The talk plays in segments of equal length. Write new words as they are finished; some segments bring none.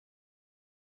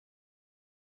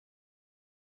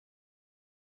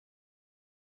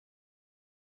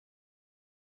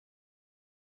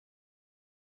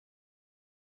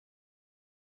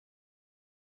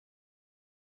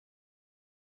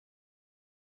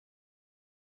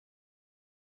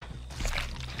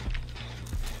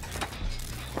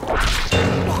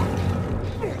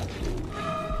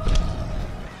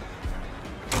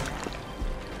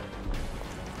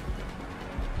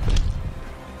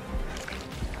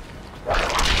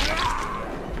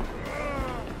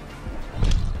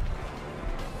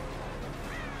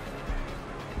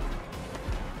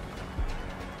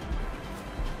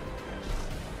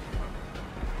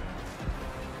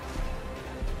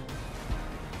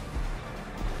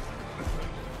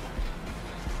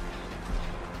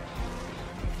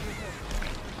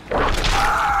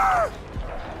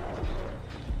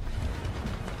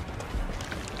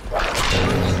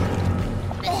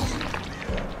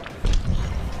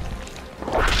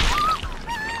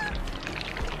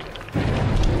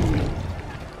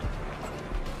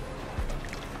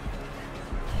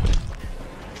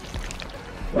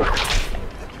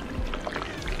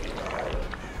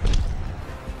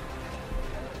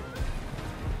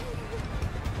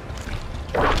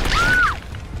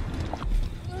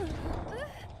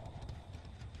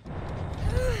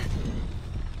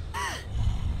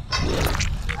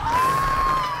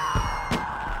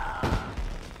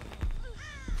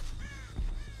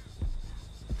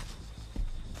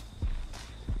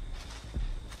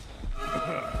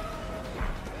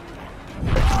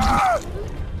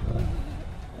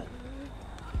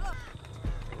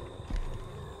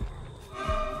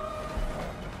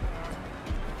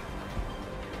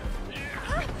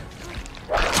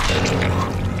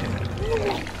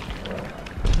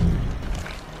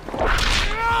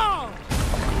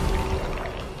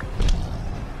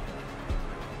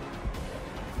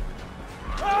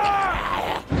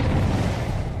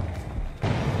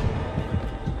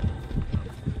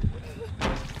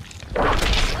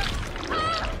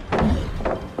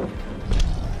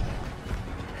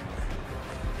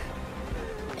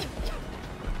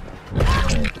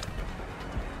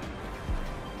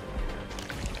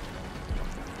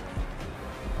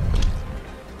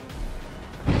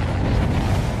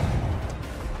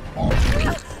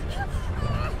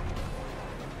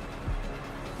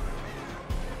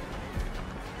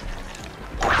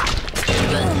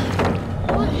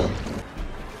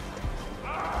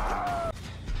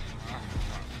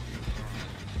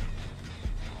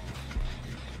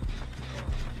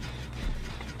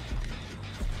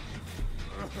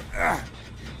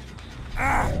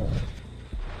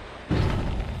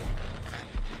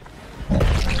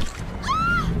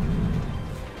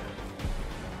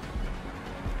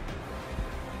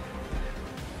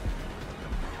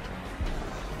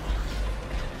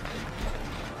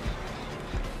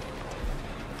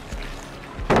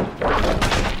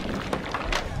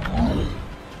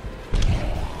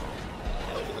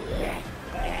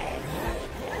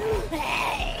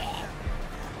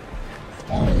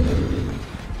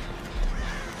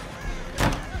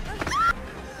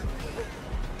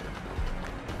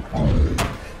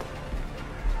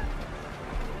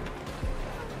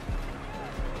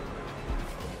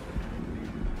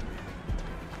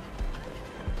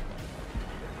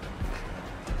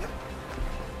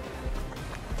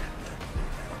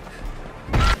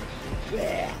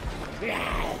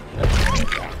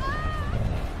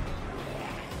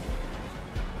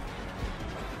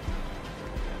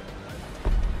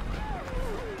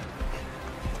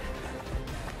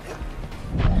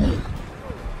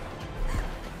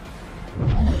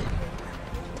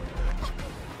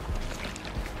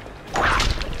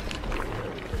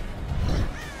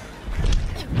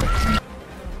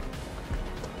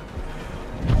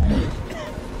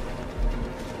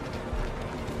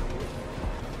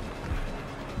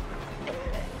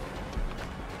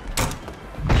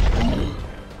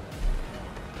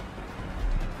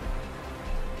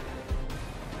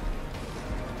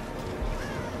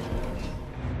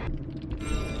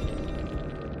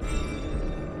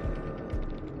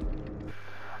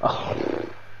Oh,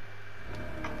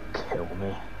 kill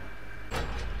me.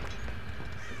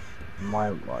 My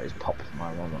eyes popped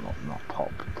my one, not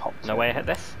popped. No way I hit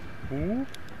this. Ooh.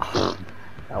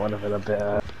 That would have been a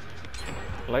bit.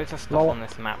 Loads of stuff on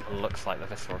this map looks like the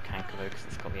Visceral Canker though, because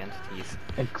it's got the entities.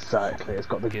 Exactly, it's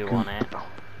got the goo on it.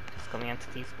 It's got the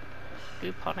entities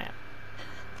goop on it.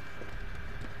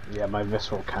 Yeah, my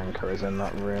Visceral Canker is in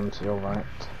that room to your right.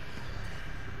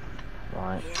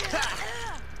 Right.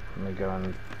 Let me go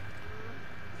and.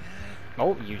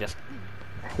 Oh, you just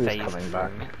He's phased coming through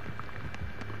back. me.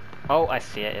 Oh, I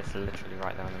see it. It's literally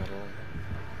right there in the middle.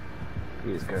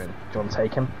 He's good. Do you want to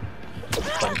take him?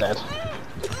 I'm dead.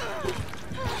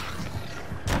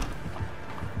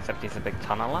 Except he's a big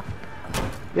tunneler.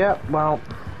 Yeah, well.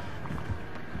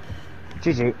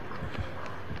 GG.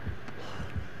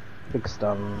 Big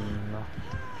stun.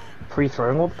 Free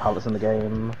throwing all the pallets in the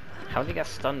game. How did he get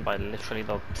stunned by literally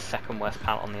the second worst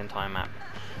pallet on the entire map?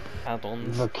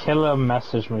 Add-ons. The killer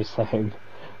messaged me saying,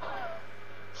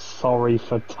 sorry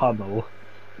for tunnel.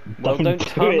 Well, don't do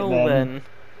tunnel it then.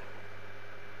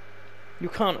 You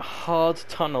can't hard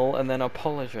tunnel and then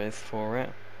apologise for it.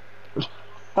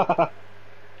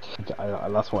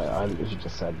 That's why I literally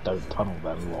just said, don't tunnel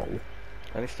then, lol.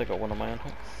 At least I got one of my own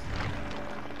hooks.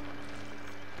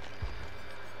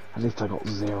 At least I got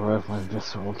 0 of my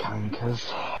Visceral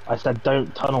Cankers. I said,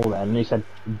 don't tunnel then, and he said,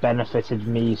 benefited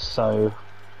me so...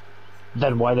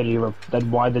 Then why did you...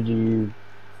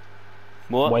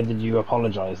 What? Why did you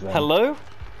apologise then? Hello?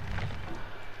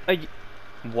 Are you...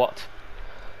 What?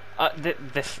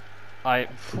 This...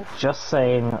 Just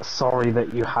saying sorry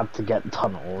that you had to get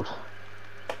tunnelled.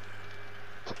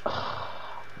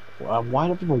 Why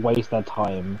do people waste their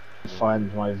time to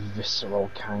find my Visceral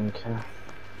Canker?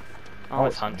 Oh,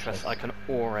 it's Huntress. I can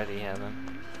already hear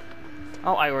them.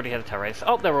 Oh, I already hear the terrorists.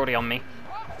 Oh, they're already on me.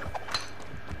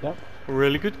 Yep.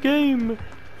 Really good game.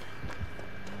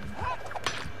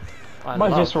 My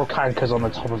Visceral Canker's on the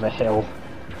top of a hill.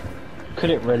 Could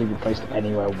it really be placed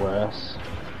anywhere worse?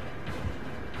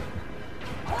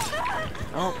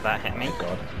 Oh, that hit me. Oh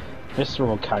god.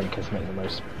 Visceral Cankers make the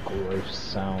most gross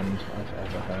sound I've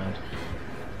ever heard.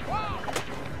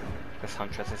 This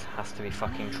Huntress has to be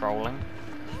fucking trolling.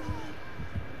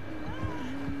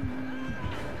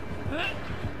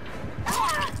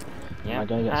 Yeah,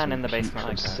 and in the basement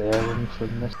I go. Serum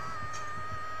from this?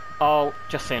 Oh,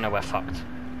 just so you know, we're fucked.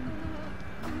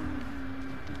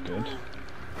 Good.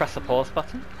 Press the pause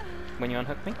button when you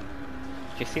unhook me. Do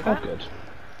you see that? Oh, good.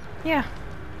 Yeah.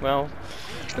 Well,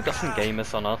 we've got some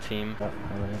gamers on our team.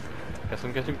 Guess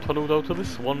I'm getting tunneled out of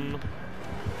this one.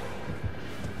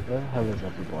 Where the hell is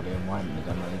everybody and why haven't we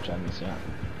done any gens yet?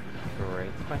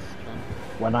 Great question.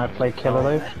 When I play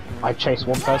killer though, I chase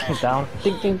one person down,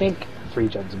 dink dink dink, 3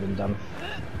 gens have been done.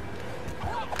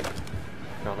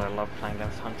 God, I love playing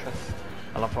against Huntress.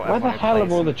 I love what Where the hell are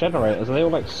all the generators? Are they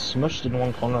all like smushed in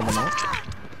one corner of the map?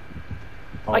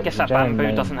 Oh, I guess that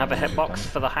bamboo doesn't have a done. hitbox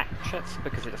for the hatchets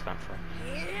because it just went through.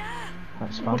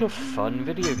 That's What fun. a fun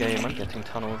video game. I'm getting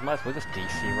tunneled. Might as well just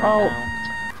DC right now.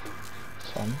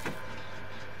 It's fun.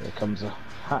 Here comes a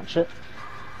hatchet.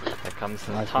 Here comes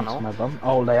the Right tunnel. into my bum.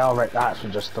 Oh, they are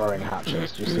actually just throwing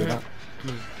hatchets. Do you see that?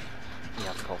 Yeah,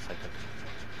 of course I did.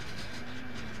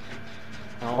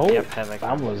 Oh, yep, here they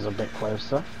that go. was a bit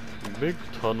closer. Big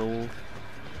tunnel.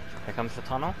 Here comes the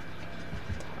tunnel.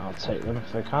 I'll take them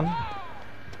if I can.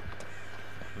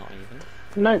 Not even.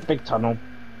 No, big tunnel.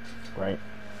 Great.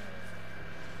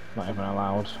 Not even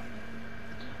allowed.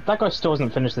 That guy still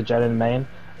hasn't finished the gen in main.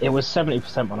 It was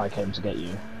 70% when I came to get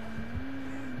you.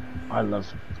 I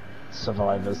love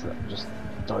survivors that just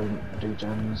don't do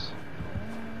gens.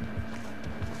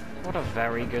 What a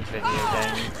very good video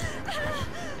game.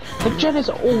 The gen is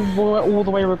all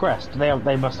the way regressed.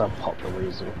 They must have popped the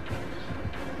weasel.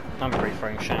 I'm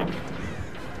pre-throwing Shaq.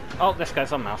 Oh, this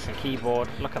guy's on mouse and keyboard.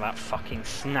 Look at that fucking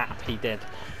snap he did.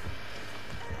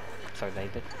 So they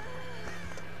did.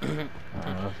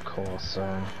 Of course,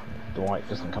 Dwight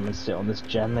doesn't come and sit on this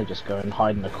gen, they just go and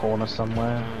hide in a corner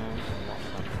somewhere.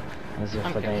 As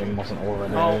if the game wasn't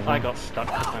already over. I got stuck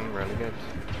because I'm really good.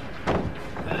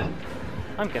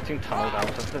 I'm getting tunneled out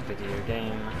of the video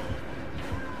game.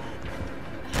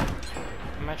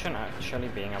 Imagine actually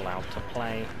being allowed to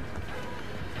play.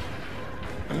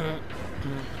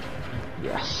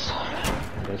 Yes.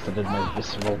 At least I did make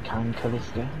visceral canker this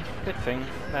game. Good thing,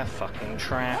 they're fucking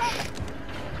trash.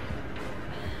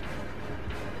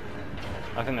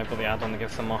 I think they've got the add-on to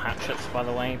give some more hatchets, by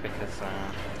the way, because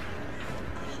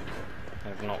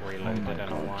they've not reloaded in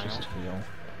a while. Just heal.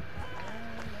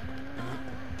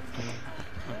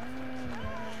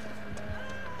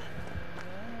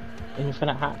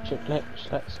 Infinite hatchet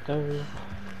glitch, let's go.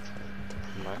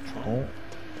 Oh.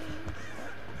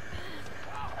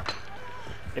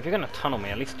 If you're gonna tunnel me,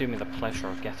 at least do me the pleasure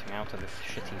of getting out of this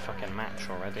shitty fucking match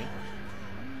already.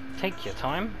 Take your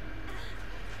time.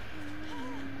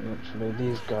 Literally,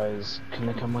 these guys, can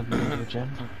they come with me into a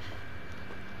gen?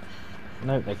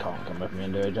 No, they can't come with me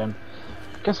into a gen.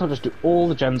 Guess I'll just do all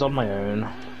the gens on my own.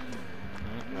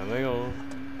 There they go.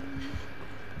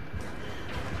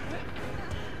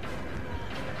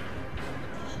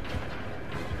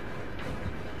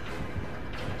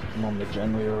 I'm on the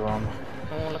gen we were on.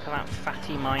 Oh, look at that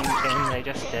fatty mine thing they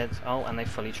just did. Oh, and they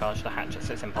fully charged the hatchet,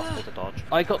 so it's impossible to dodge.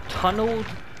 I got tunneled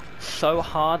so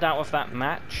hard out of that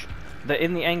match that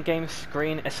in the endgame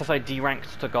screen it says I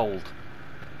deranked to gold.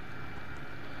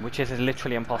 Which is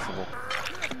literally impossible.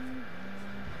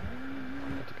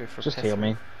 Just heal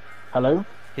me. Hello?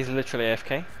 He's literally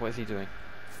AFK. What is he doing?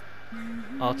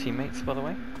 Our teammates, by the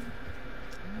way.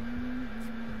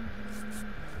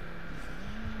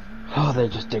 Oh, they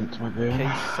just dinked my boom. Okay,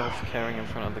 self-caring in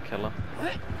front of the killer.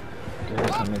 Good,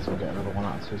 that means we'll get another 1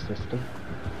 out of 250.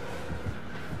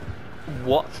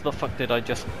 What the fuck did I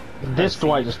just... This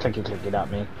Dwight just clicky at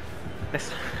me.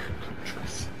 This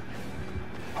Huntress.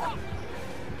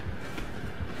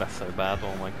 That's so bad,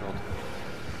 oh my god.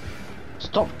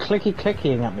 Stop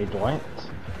clicking at me, Dwight.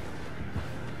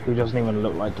 Who doesn't even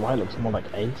look like Dwight, looks more like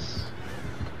Ace.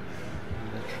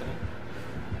 Literally.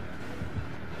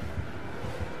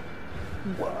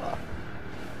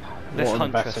 This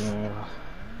Huntress.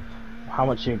 How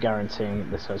much are you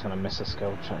guaranteeing this guy's going to miss a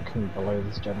skill check and below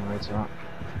this generator at?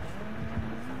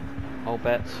 I'll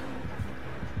bet.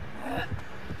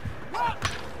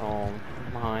 Oh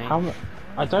my.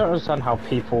 I don't understand how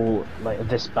people like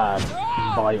this bad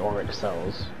buy Oryx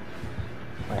cells.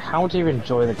 Like, how do you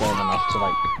enjoy the game enough to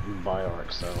like buy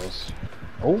Oryx cells?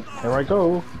 Oh, here I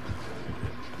go.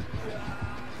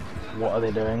 What are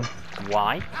they doing?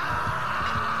 Why?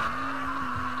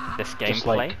 This gameplay? Just,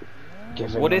 like,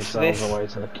 giving what is this away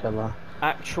to the killer.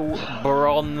 Actual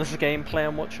bronze gameplay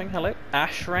I'm watching? Hello?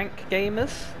 Ash rank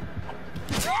gamers?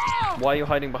 Why are you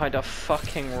hiding behind a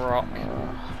fucking rock?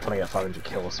 I'm trying to get 500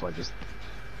 kills, so I just...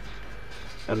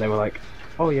 And they were like,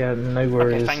 oh yeah, no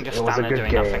worries, Okay, just it was a good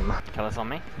doing game. Nothing. Killers on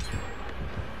me.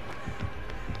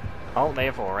 Oh, they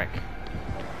have Auric.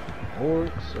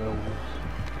 Oryx cells.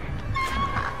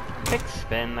 Big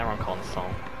spin, they're on console.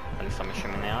 At least I'm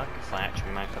assuming they are, because I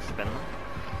actually managed to spin them.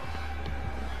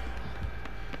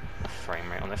 The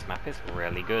frame rate on this map is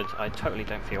really good. I totally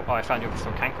don't feel... Oh, I found your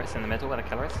pistol canker, it's in the middle where the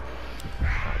killer is.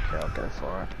 Okay, I'll go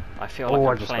for it. I feel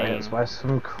like I'm playing by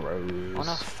some crows. on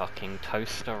a fucking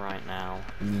toaster right now.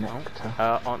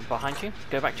 Nectar. On behind you.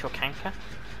 Go back to your canker.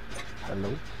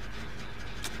 Hello.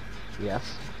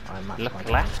 Yes, I matched Look my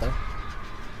left. cancer.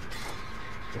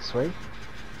 This way.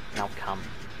 Now come.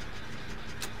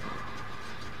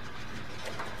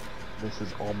 This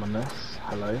is ominous.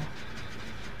 Hello.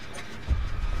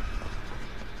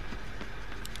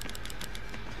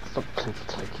 Stop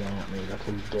clicking at me like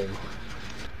a do.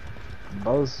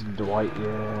 Buzz, Dwight,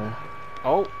 yeah.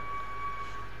 Oh!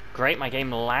 Great, my game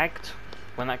lagged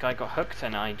when that guy got hooked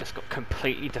and I just got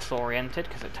completely disoriented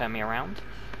because it turned me around.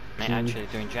 And it actually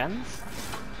doing gens.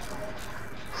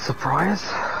 Surprise!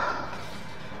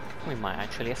 We might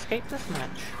actually escape this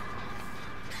match.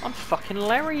 I'm fucking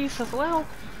Larry's as well.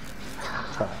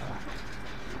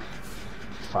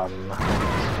 Fun.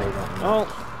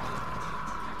 Oh!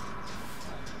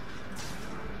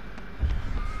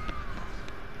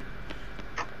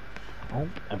 Oh,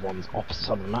 everyone's opposite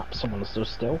on the map, someone's stood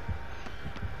still.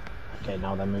 Okay,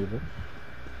 now they're moving.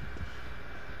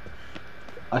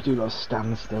 I do love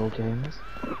standstill games.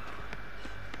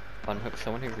 Unhook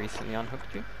someone who recently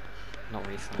unhooked you? Not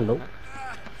recently. Hello?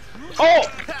 Oh!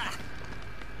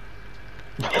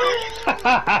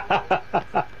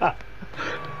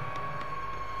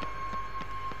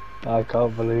 I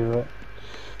can't believe it.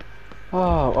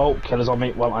 Oh, killer's on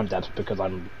me. Well, I'm dead because I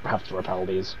have to repel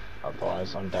these.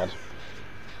 Otherwise, I'm dead.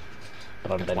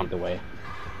 But I'm dead either way.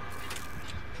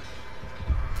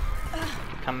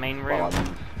 Come main room.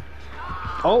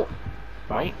 Oh!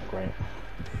 Wait. Oh, great.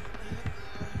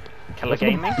 Killer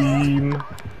gaming? Beam.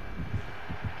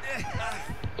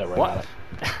 Don't worry about it.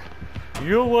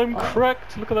 Yo, I'm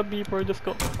cracked! Look at that beeper I just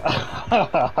got.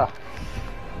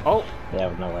 Oh! They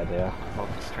have no idea. Oh,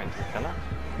 straight to the killer.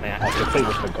 They I actually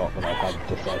completely forgot that I had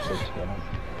decisive, to be honest.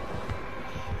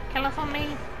 Killer's on me!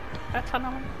 They're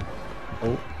tunneling.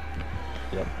 Oh.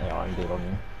 Yep, they are indeed on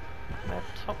you. They're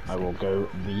toxic. I will go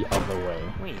the other way.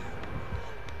 Wee.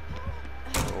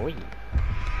 Wee.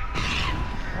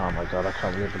 Oh my god, I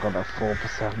can't believe I got that 4%.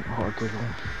 What a giggle.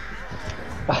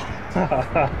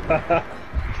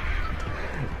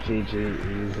 GG,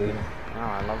 easy. Oh,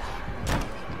 I love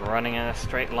running in a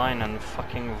straight line and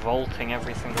fucking vaulting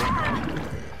every single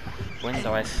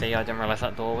window I see. I didn't realise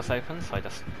that door was open, so I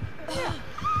just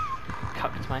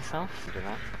cucked myself to do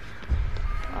that.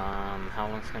 How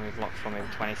long's it going to be blocked for? Maybe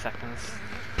 20 seconds?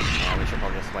 Yeah, we should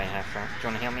probably just wait here for it. Do you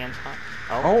want to heal me in time?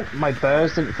 Oh, my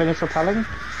birds didn't finish repelling?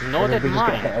 Nor did we just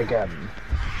mine. get hit again?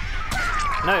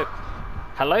 No.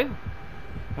 Hello?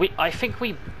 I think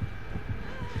we...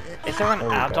 Is there an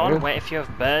add-on where if you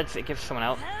have birds, it gives someone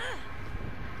else?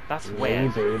 That's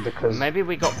weird. Maybe, because... Maybe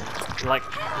we got, like...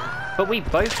 But we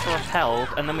both repelled,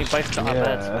 and then we both got our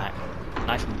birds back.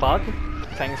 Nice bug.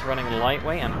 Things running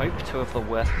lightweight and hope, two of the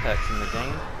worst perks in the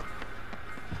game.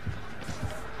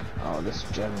 Oh, this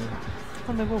gem.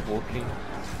 And they were walking.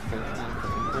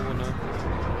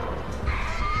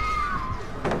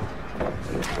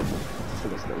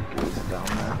 This little geezer down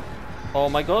there. Oh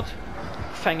my god.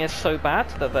 Feng is so bad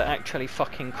that they're actually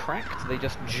fucking cracked. They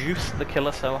just juiced the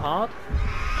killer so hard.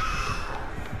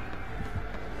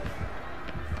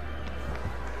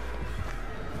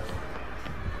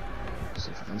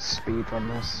 See if I can speedrun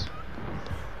this.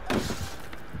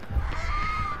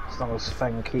 As long as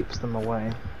Feng keeps them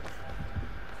away,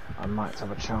 I might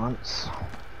have a chance.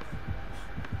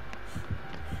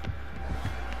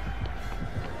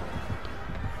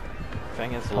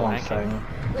 Feng is Come on, lagging. Feng.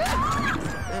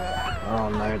 Oh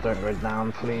no, don't go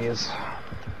down, please.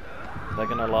 They're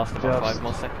gonna last about Just- 5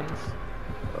 more seconds.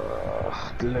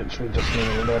 Literally just need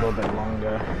a little bit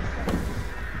longer.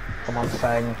 Come on,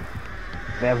 Feng.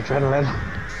 They have adrenaline.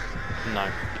 No.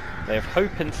 They have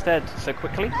hope instead, so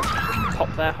quickly.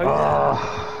 Pop their hope.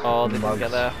 Oh, they didn't mugs.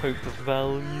 get their hope of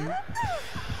value.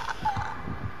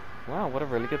 Wow, what a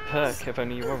really good perk. If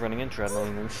only you were running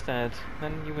adrenaline instead,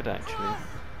 then you would actually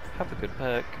have a good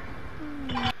perk.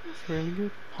 It's really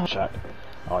good. Check.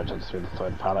 Oh, I jumped through the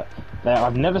third pallet. There,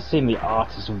 I've never seen the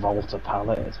artist vault a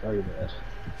pallet. It's very weird.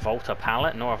 Vault a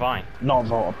pallet? Nor have I. Not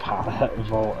vault a pallet,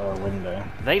 vault a window.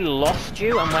 They lost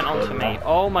you and went on to me.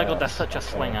 Oh my god, they're Yes, such a okay.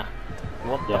 slinger.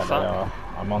 What Yeah, the they fuck? are.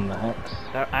 I'm on the hex.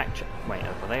 They're actually... Wait,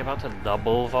 were they about to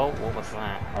double vault? What was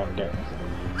that? I'm getting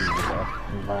to the user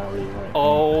value right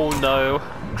Oh no.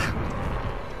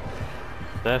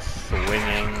 They're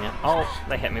swinging. Oh,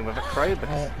 they hit me with a crow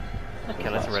because the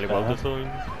killer's That's really well fair. designed.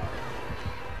 now.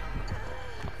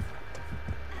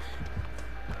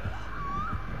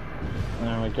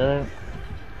 There we go.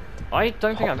 I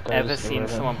don't think Hop I've ever goes the seen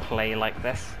rhythm. someone play like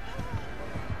this.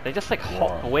 They just like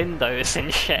hop Wow. windows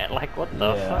and shit, like what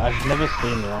the Yeah, fuck? I've never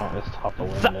seen the artist hop a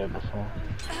window before.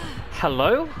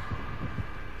 Hello?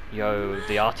 Yo,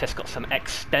 the artist got some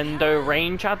extendo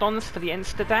range add-ons for the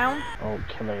insta-down? Oh,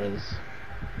 killer is.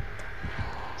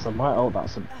 So my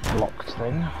that's a blocked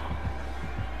thing.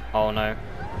 Oh no,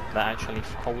 they're actually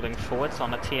holding forwards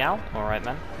on a TL? Alright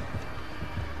then.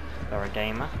 They're a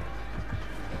gamer.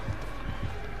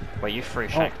 Wait, you free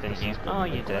shacked, didn't this you? is Oh,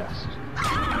 good you did.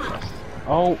 request.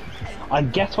 Oh, I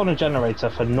get on a generator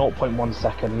for 0.1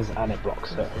 seconds and it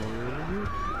blocks it.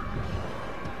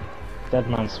 Dead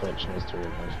Man Switch needs to be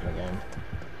removed from the game.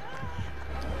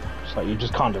 Just like, you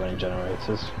just can't do any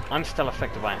generators. I'm still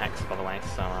affected by Hex, by the way,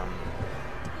 so, Yeah,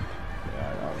 I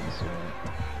haven't seen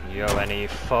it. Yo, any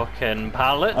fucking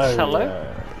pallets? Oh,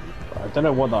 Hello? I don't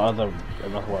know what the other...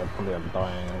 Another way probably I'm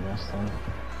dying, I guess, then.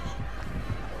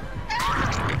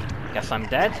 Guess I'm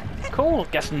dead. Cool,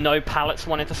 guess no pallets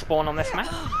wanted to spawn on this map.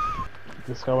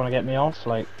 This guy want to get me off?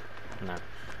 Like, No,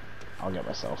 I'll get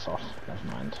myself off. Never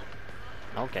mind.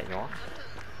 I'll get you off.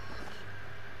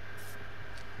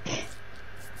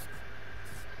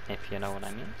 If you know what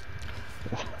I mean.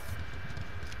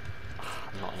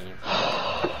 Not even.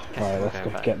 Guess Right, we'll let's go go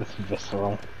back. get this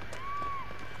visceral.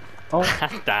 Oh,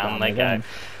 Down they go. again.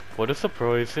 What a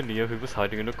surprise, the Neo who was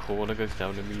hiding in a corner goes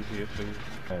down immediately.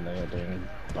 Oh no, you're doing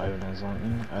boners, aren't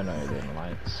you? Oh no, you're doing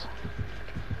lights.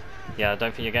 Yeah, I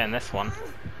don't think you're getting this one.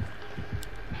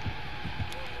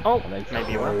 Oh, Are they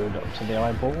maybe you were. crowed up to the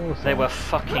eyeballs? They or- were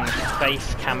fucking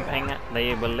face camping.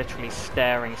 They were literally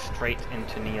staring straight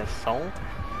into Nia's soul.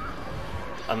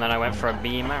 And then I went for a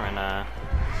beamer and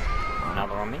now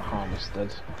they're on me.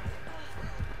 Harvested.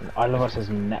 I love us as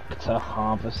nectar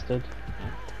harvested.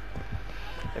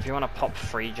 If you want to pop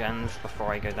 3 gens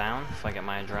before I go down, so I get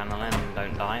my adrenaline and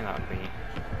don't die, that would be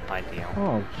ideal.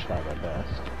 I'll try my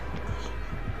best.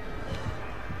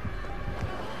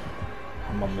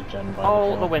 I'm on the gen by Oh,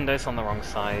 the the floor. window's on the wrong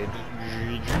side.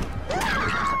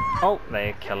 Oh,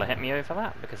 they killer hit me over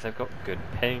that because they've got good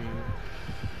ping.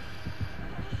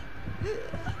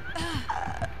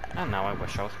 And now I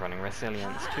wish I was running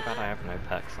resilience. Too bad I have no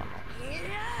perks on it.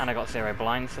 And I got 0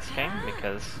 blinds this game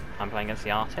because I'm playing against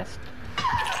the artist.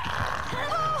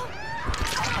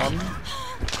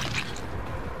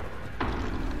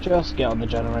 Just get on the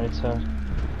generator.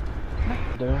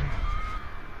 Do it.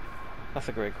 That's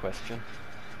a great question.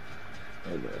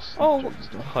 It is. Oh,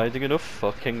 hiding in a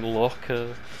fucking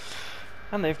locker.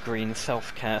 And they've green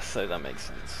self-care, so that makes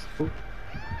sense. Ooh.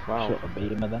 Wow, Shot a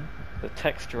beamer then. the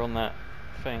texture on that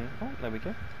thing. Oh, there we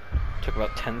go. Took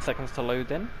about 10 seconds to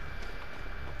load in.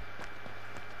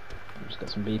 Just got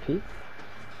some BP.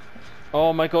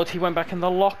 Oh my god, he went back in the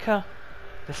locker.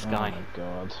 This guy. Oh my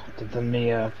god. Did the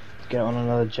Mia get on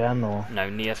another gen or? No,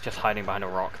 Nia's just hiding behind a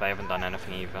rock. They haven't done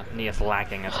anything either. Nia's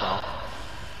lagging as well.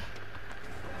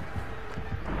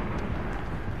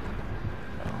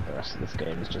 The rest of this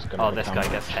game is just gonna. Oh, this guy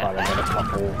gets hit. Try to get a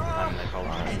couple. And they've all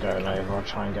I'm going over. I'll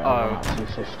try and get Oh. about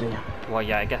 250. Well,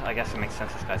 yeah, I guess it makes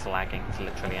sense. This guy's lagging. He's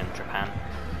literally in Japan.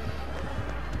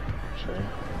 True.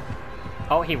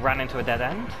 Oh, he ran into a dead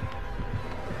end.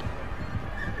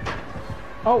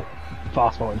 Oh!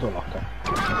 Fast fall into a locker.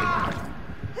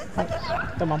 Thanks.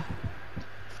 Come on.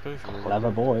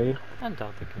 Clever boy. And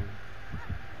out again.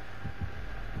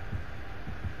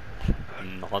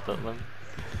 Nod at them.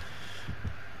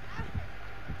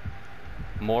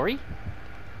 Mori?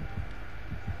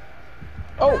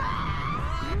 Oh!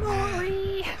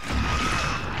 Mori!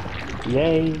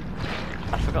 Yay!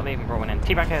 I forgot they even brought one in.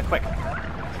 Teabag here, quick!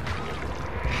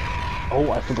 Oh,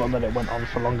 I forgot that it went on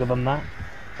for longer than that.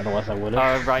 Otherwise I would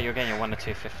have. Oh, right, you're getting your 1 to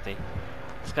 250.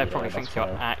 This guy Yeah, probably that's thinks you're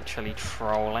fair. actually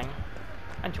trolling.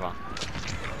 And you are.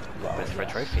 Well, But it's for a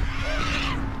yes. trophy.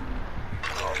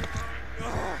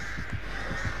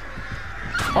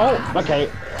 Oh, okay.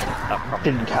 That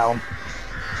probably Didn't count.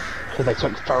 Because they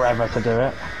took forever to do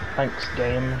it. Thanks,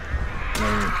 game.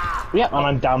 Yeah, and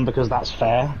I'm down because that's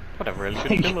fair. What a really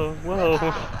good killer. Whoa.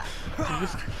 You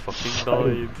just fucking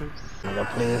died. Oh my god,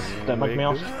 please, don't knock me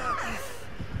off.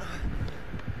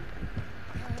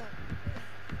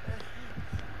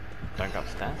 Don't go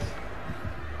upstairs.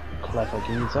 Clever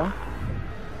geezer.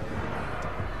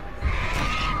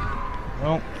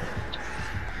 Well,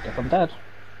 guess I'm dead.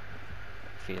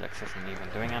 Felix isn't even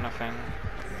doing anything.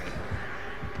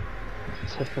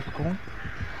 Typical.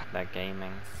 They're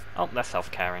gaming. Oh, they're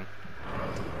self-caring.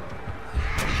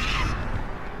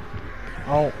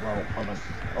 Oh, well, hold on.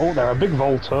 Oh, they're a big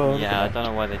vaulter. Yeah, I don't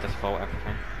know why they just vault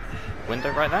everything.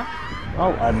 Window right there?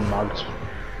 Oh, I'm mugged.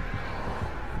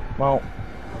 Well,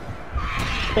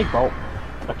 big vault.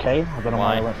 Okay, I don't know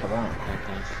why I Why? went for that.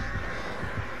 Okay.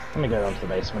 Let me go down to the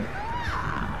basement.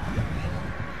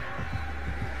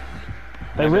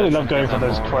 They Maybe really they're love trying going to for get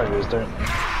those that crows, don't they?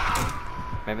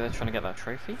 Maybe they're trying to get that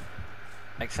trophy?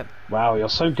 Except, Wow, you're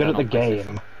so good They're at the not PlayStation.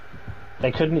 game.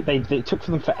 They couldn't. They took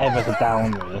for them forever to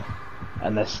down me,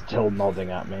 and they're still nodding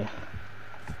at me.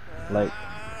 Like,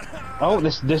 oh,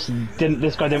 this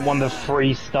guy didn't want the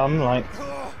free stun. Like,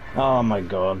 oh my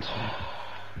god.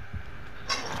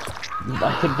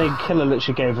 I think the killer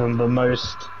literally gave them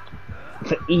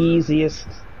the easiest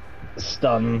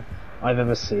stun I've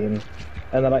ever seen,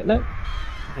 and they're like, no,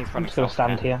 he's I'm running just gonna stand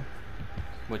self-care. here.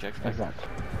 What'd you expect? Exactly.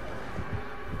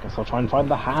 Guess I'll try and find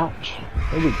the hatch.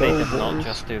 Here we They go, did not boys.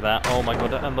 just do that. Oh my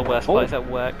god, and the worst Oh. part is at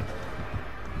work.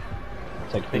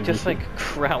 Take They the just VP. like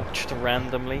crouched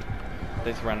randomly.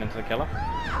 They just ran into the killer.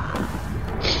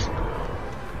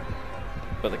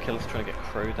 But the killer's trying to get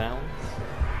crow down.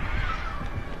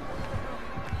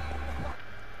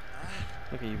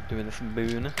 Look at you doing this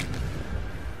boon.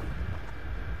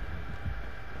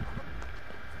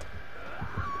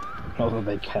 Not that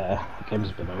they care. The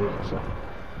game's been over for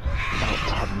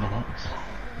about 10 minutes.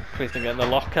 Please don't get in the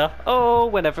locker. Oh,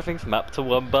 when everything's mapped to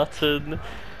one button.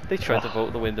 They tried to Ugh.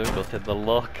 vault the window and got in the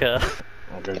locker.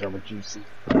 I'll go grab a juicy.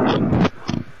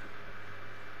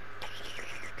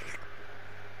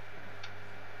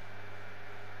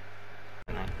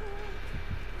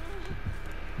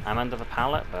 I'm under the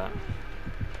pallet, but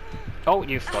Oh,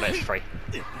 you've got it, it's free.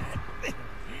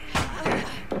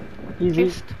 Easy.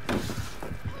 Just...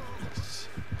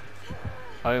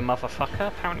 Oh, motherfucker,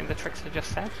 apparently the trickster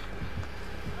just said.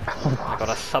 I got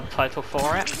a subtitle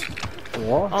for it.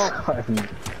 What? Oh.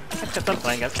 Because I'm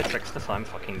playing as the trickster, so I'm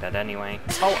fucking dead anyway.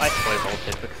 Oh, I slow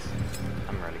vaulted because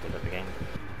I'm really good at the game.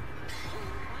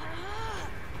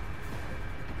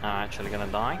 I'm actually gonna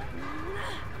die.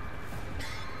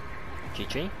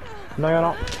 GG. No, you're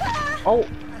not. Oh!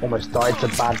 Almost died to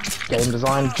bad game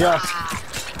design. Just...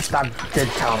 That did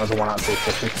count as a 1 out of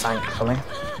 250, thankfully.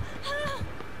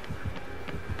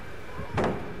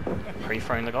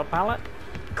 Pre-throwing the god pallet?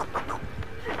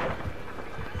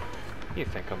 You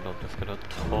think I'm not just gonna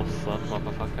toss that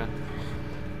motherfucker?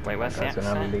 Wait, where's the Guy's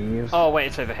gonna exit? leave. Oh wait,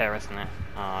 it's over here, isn't it?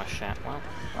 Oh shit, well.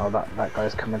 Oh, that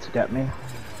guy's coming to get me.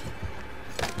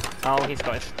 Oh, he's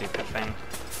got his stupid thing.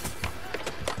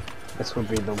 This would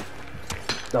be the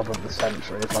dub of the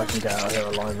century if I can get out of here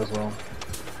alive as well.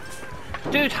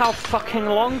 Dude, how fucking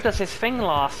long does his thing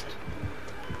last?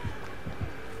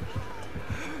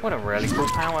 What a really cool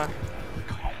power.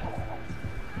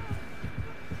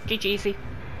 GG.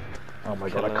 Oh my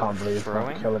god, I Killer can't believe throwing?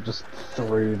 that killer just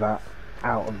threw that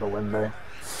out of the window.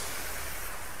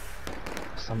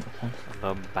 Something.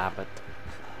 The Babbit.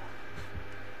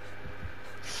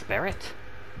 Spirit?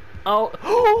 Oh,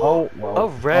 Oh, well. a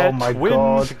red oh my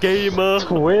twins god. gamer!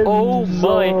 Twins! Oh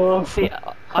my! See,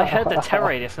 I heard the Terror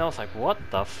Radius and I was like, what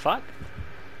the fuck?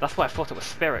 That's why I thought it was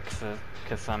Spirit,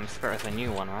 because Spirit's a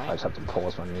new one, I right? just have to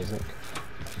pause my music.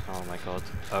 Oh my god,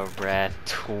 a red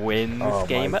twins Oh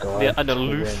gamer? my god. An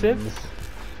elusive? Twins.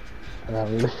 An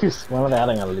elusive. Why are they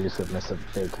adding elusiveness a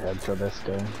big head to this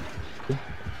game?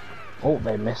 Oh,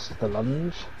 they missed the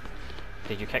lunge.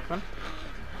 Did you kick them?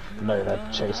 No, they're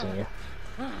chasing you.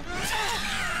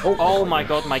 Oh my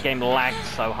god, my game lagged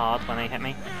so hard when they hit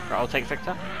me. Right, I'll take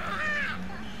Victor.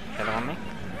 Get them on me.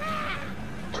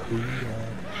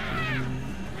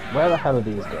 Where the hell are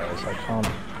these guys? I can't.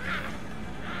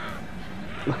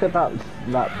 Look at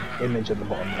that image at the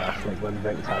bottom left, like when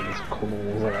Victor had his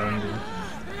claws around you.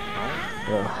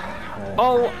 Ugh.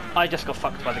 Oh, I just got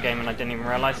fucked by the game and I didn't even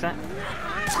realise it.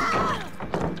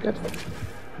 Good.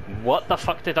 What the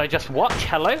fuck did I just watch?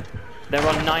 Hello? They're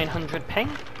on 900 ping?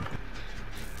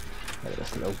 Look at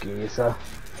this little geezer.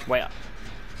 Wait,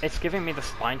 it's giving me the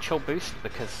spine chill boost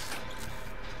because,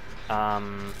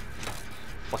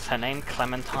 what's her name?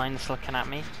 Clementine's looking at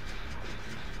me.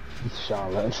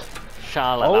 Charlotte.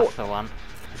 Charlotte, Oh. that's the one.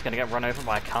 He's gonna get run over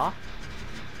by a car.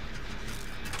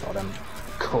 Got him.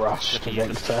 Crushed Look at you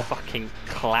just Victor. fucking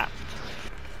clapped.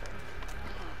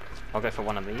 I'll go for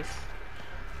one of these.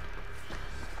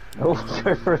 Oh,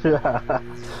 go for that.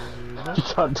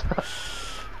 God.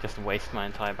 Just waste my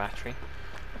entire battery.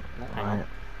 Oh, hang on. Right.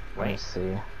 Let me Wait,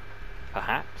 see.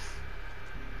 perhaps?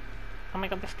 Oh my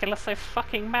god, this killer's so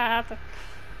fucking mad!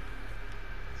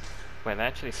 Wait, they're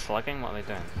actually slugging? What are they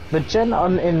doing? The gen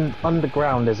in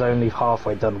underground is only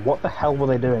halfway done. What the hell were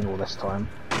they doing all this time?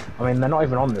 I mean, they're not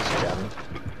even on this gen.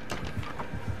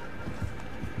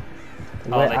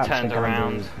 Oh, We're they actually turned gonna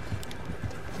around. be-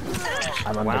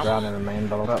 I'm underground in the main,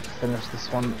 but I'm about to finish this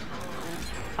one.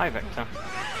 Hi, Victor.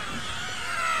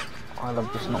 I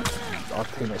love just not. Our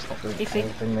teammates not doing Easy.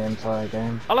 anything the entire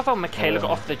game. I love how Michaela got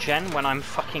Yeah. off the gen when I'm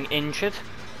fucking injured.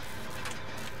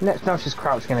 Next, now she's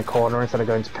crouching in a corner instead of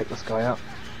going to pick this guy up.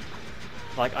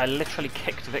 Like, I literally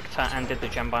kicked Victor and did the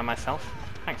gen by myself.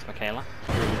 Thanks, Michaela.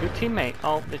 Your teammate.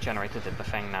 Oh, the generator did the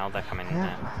thing now. They're coming in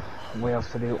Yeah. there. We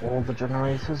have to do all the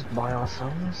generators by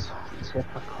ourselves.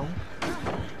 Typical.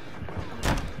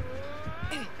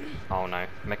 Oh no.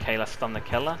 Michaela stunned the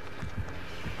killer.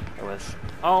 It was.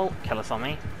 Oh, killer's on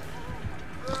me.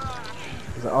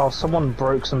 Oh, someone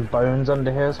broke some bones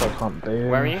under here, so I can't do.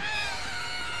 Where are you?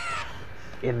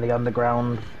 In the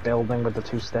underground building with the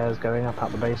 2 stairs going up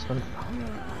out the basement.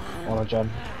 On a gen.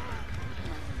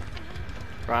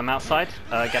 Right, I'm outside.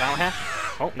 Get out here.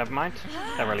 Oh, never mind.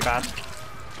 They're really bad.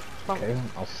 Okay,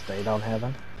 I'll stay down here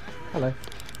then. Hello.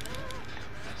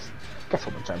 Get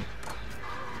on the gen.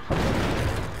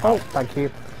 Oh, thank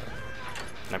you.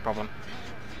 No problem.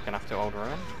 Gonna have to old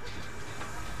ruin.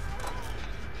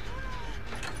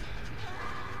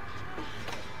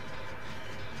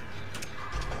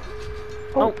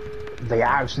 Oh, they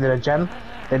actually did a gen.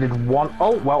 They did one.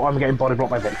 Oh, well, I'm getting body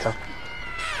blocked by Victor.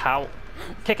 How?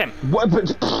 Kick him. What? But,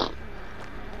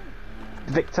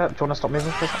 Victor, do you want to stop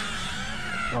moving, please?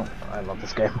 Oh, I love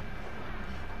this game.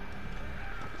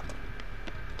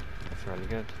 That's really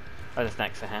good. Oh, there's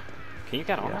Nexa here. Can you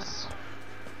get on Yes.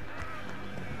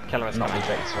 it? Killer is Not coming.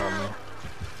 with Victor on me.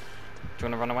 Do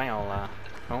you want to run away? I'll,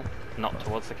 oh. not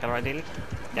towards the killer ideally.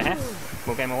 Get here.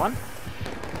 More gamer 1.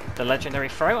 The legendary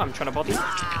throw, I'm trying to body.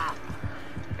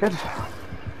 Good.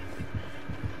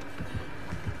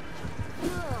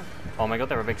 Oh my god,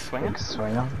 they're a big swinger. Big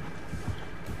swinger.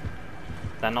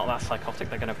 They're not that psychotic,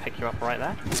 they're going to pick you up right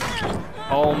there.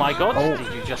 Oh my god,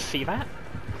 did you just see that?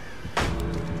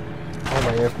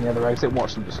 Oh, they open the other exit.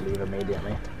 Watch them just leave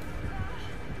immediately.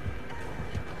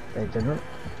 They didn't.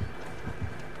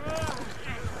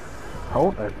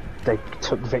 Oh, they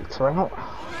took Victor out.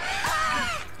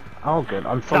 Oh, good.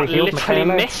 I'm fully That healed. literally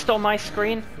Michaela. missed on my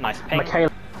screen. Nice ping.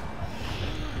 Michaela.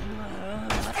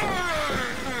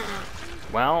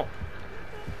 Well,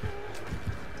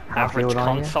 How average healed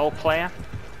are you? console player.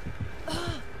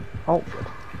 Oh, good.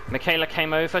 Michaela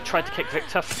came over, tried to kick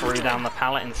Victor, threw down the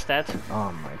pallet instead.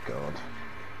 Oh my god.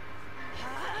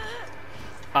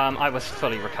 I was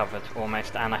fully recovered,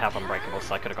 almost, and I have Unbreakable,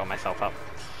 so I could have got myself up.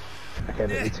 Okay,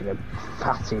 they're eating a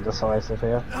fatty decisive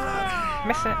here.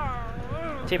 Miss it.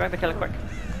 Teabag the killer quick.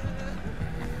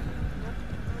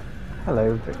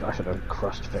 Hello, Victor. I should have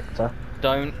crushed Victor.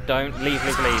 Don't, leave.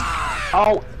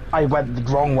 Oh, I went the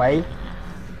wrong way.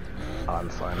 Oh, I'm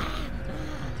fine.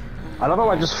 I love how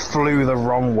I just flew the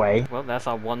wrong way. Well, there's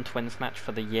our 1 twins match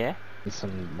for the year.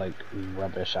 Some like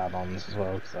rubbish add-ons as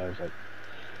well, because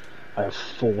I have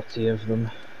 40 of them.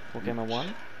 War Gamer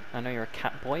 1. I know you're a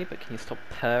cat boy, but can you stop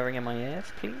purring in my ears,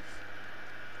 please?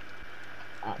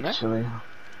 Actually,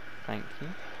 Thank you.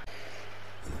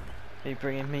 Are you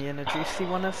bringing me in a juicy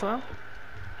one as well?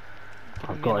 I've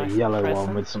Giving me got a nice yellow present?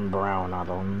 one with some brown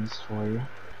add-ons for you.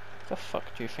 The fuck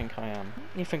do you think I am?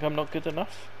 You think I'm not good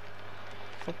enough?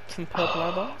 For some purple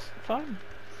add-ons? Fine.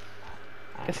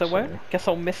 Guess I won't. Guess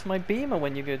I'll miss my beamer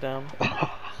when you go down.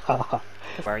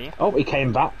 Where are you? Oh, he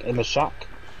came back in the shack.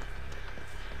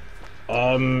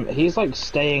 He's like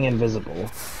staying invisible.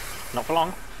 Not for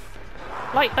long.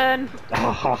 Light burn!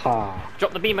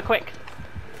 Drop the beamer quick!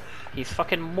 He's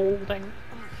fucking moulding.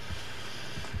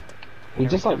 He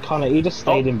just like he just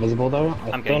stayed invisible though.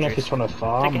 I I'm don't know getting if he's trying to Take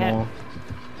farm a hit. or...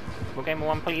 War Gamer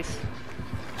 1, please.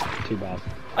 Too bad.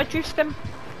 I juiced him!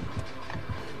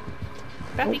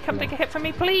 Daddy, come no. take a hit for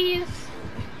me, please!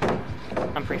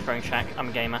 I'm free-throwing Shack. I'm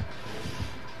a gamer.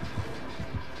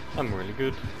 I'm really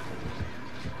good.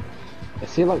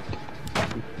 Is he like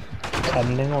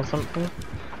tending or something?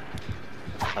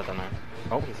 I don't know.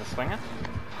 Oh, he's a swinger.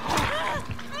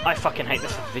 I fucking hate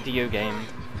this video game.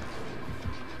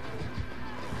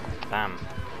 Damn.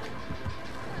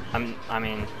 I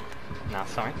mean, no,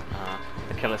 sorry.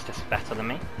 The killer's just better than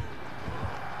me.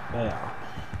 Yeah.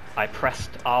 I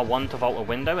pressed R1 to vault a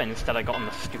window, and instead I got on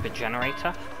the stupid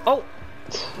generator. Oh!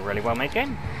 Really well made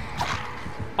game.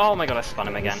 Oh my god, I spun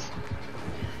him again.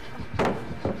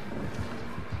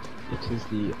 It is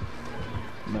the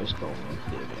most golden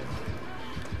video game.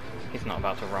 He's not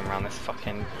about to run around this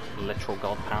fucking literal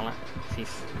god pallet.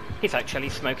 He's actually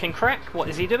smoking crack. What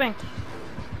is he doing?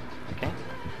 Okay.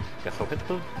 Guess I'll hit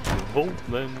the vault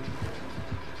then.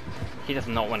 He does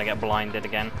not want to get blinded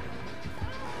again.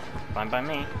 Fine by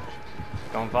me.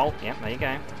 Go on vault. Yep, there you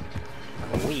go.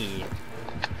 Wee.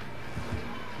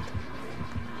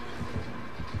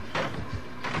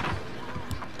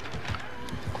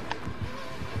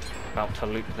 About to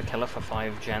loop the killer for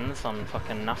 5 gens on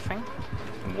fucking nothing.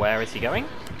 Where is he going?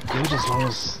 Good, as long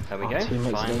as There we our go,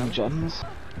 teammates fine are then. doing gems.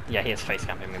 Yeah, he is face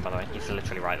camping me, by the way. He's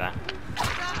literally right there.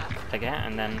 Take it,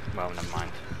 and then, well, never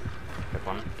mind. Good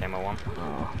one. Gamer 1.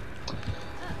 Oh.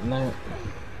 No.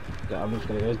 Yeah, I'm just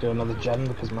gonna go do another gen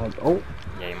because my... Oh!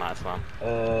 Yeah, you might as well.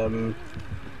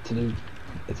 To do...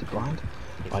 Is he blind?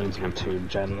 He's I need to do camping. 2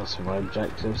 gens for my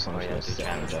objective, so I'm Oh yeah, just do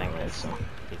gonna sit on the gens, thank generator.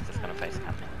 you. He's just gonna face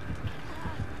camp me.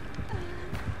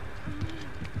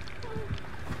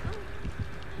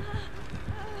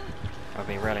 It would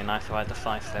be really nice if I had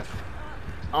decisive.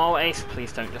 Oh, Ace,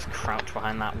 please don't just crouch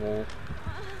behind that wall.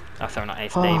 Oh, sorry, not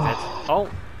Ace, David. Oh,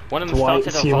 one of them Dwight,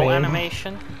 started a you vault mean?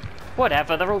 animation.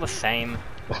 Whatever, they're all the same.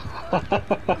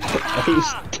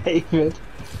 Ace David!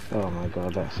 Oh my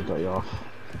god, that actually got you off.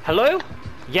 Hello?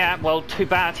 Yeah, well, too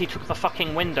bad he took the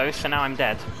fucking window, so now I'm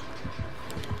dead.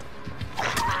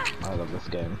 I love this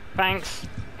game. Thanks.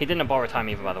 He didn't borrow time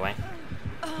either, by the way.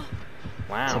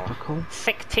 Wow. Typical.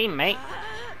 Sick teammate.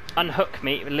 Unhook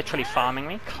me, literally farming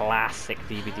me. Classic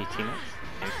DVD teammates.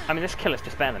 I mean, this killer's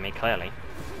just better than me, clearly.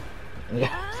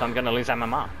 Yeah. So I'm gonna lose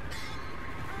MMR.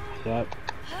 Yep.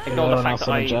 Ignore the Anyone fact else that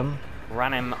on a I gem?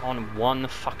 ran him on one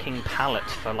fucking pallet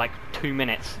for like 2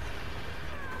 minutes.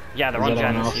 Yeah, they're Is on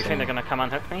anyone gens. else You think on- they're gonna come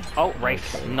unhook me? Oh,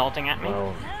 Wraith's Okay. nodding at me.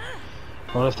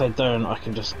 Well, if they don't, I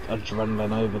can just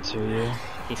adrenaline over to you.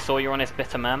 He saw you on his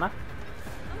bitter murmur.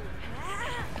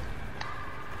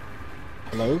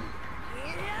 Hello?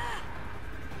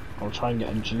 I'll try and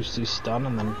get a juicy stun,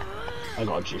 and then I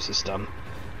got a juicy stun.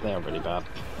 They are really bad.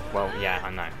 Well, yeah,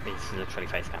 I know. He's literally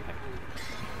face camping.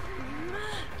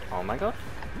 Oh my god.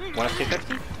 1 of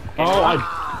 250?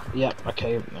 Oh, yeah,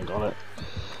 okay, I got it.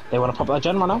 They want to pop that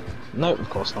gen right now? No, of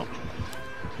course not.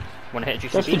 Want to hit a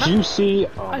juicy That's the beamer? juicy.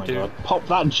 Oh I my do. god. Pop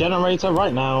that generator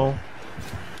right now.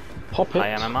 Pop it. Hi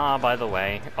MMR, by the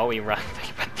way. Oh, he ran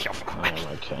the other way.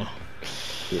 Oh, okay.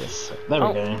 Yes. There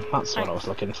we go. That's what I was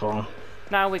looking for.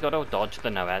 Now we gotta dodge the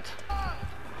no-ed.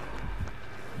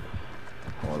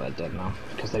 Oh, they're dead now.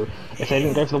 Because if they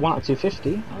didn't go for the 1 out of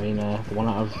 250, I mean, the 1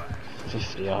 out of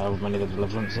 50, or however many the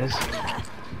deliverance is.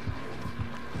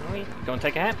 Go and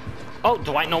take a hit. Oh,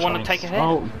 Dwight not want to take a hit?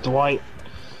 Oh, Dwight.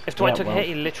 If Dwight took a hit,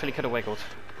 he literally could have wiggled.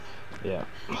 Yeah.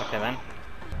 Okay then.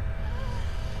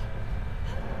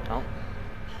 Oh.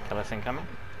 Killer's incoming.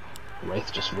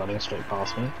 Wraith just running straight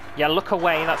past me. Yeah, look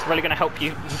away, that's really going to help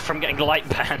you from getting light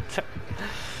banned.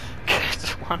 Good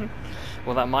one.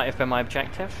 Well, that might have been my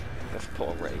objective. This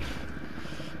poor Wraith.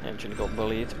 He actually got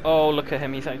bullied. Oh, look at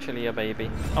him, he's actually a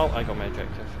baby. Oh, I got my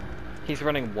objective. He's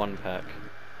running 1 perk.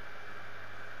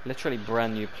 Literally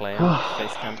brand new player,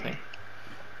 face camping.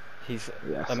 He's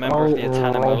a member of the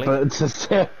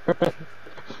Etanimulli.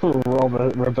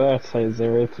 Roberto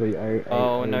 0308.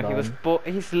 Oh no,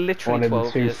 he's literally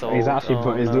 12 years old. He's actually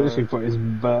literally put his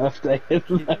birthday in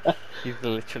there. He's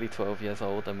literally 12 years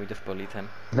old and we just bullied him.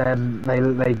 Then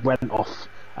they went off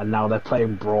and now they're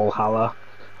playing Brawlhalla.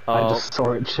 I just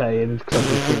saw it change because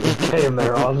the game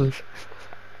they're on.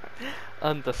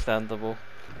 Understandable.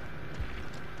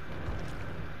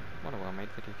 What a well-made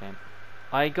video game.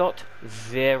 I got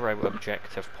 0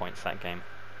 objective points that game.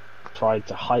 Tried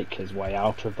to hike his way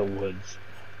out of the woods.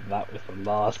 That was the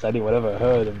last anyone ever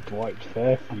heard of Dwight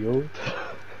Fairfield.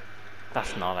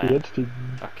 That's not it. The entity,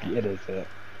 Okay. It is it.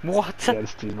 What? The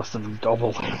entity must have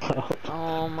gobbled him up.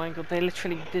 Oh my god, they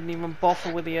literally didn't even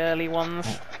bother with the early ones.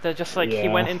 They're just like, he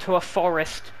went into a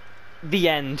forest. The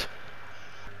end.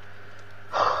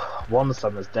 One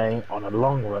summer's day, on a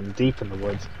long run deep in the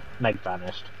woods, Meg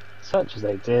vanished. Search as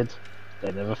they did,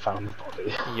 they never found the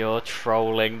body. You're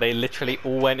trolling. They literally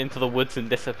all went into the woods and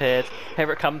disappeared.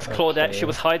 Here it comes, Claudette. Okay. She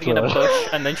was hiding in a bush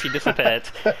and then she disappeared.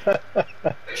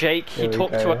 Jake, he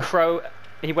talked to a crow.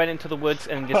 He went into the woods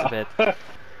and disappeared.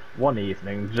 One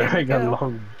evening, during a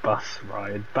long bus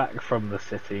ride back from the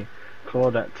city,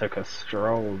 Claudette took a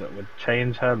stroll that would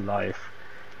change her life.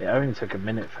 It only took a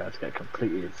minute for her to get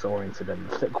completely disoriented in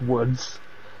the thick woods.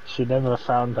 She never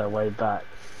found her way back.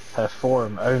 Her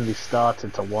forum only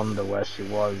started to wonder where she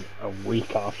was a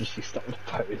week after she stopped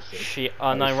posing. She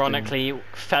unironically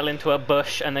fell into a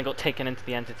bush and then got taken into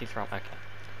the entity's realm. Okay.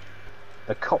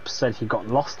 The cops said he got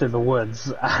lost in the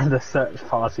woods and the search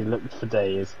party looked for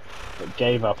days, but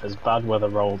gave up as bad weather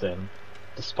rolled in.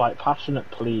 Despite passionate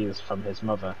pleas from his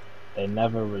mother, they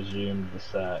never resumed the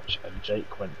search, and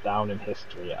Jake went down in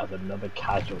history as another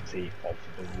casualty of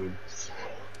the woods.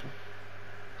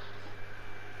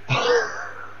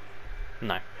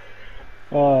 No.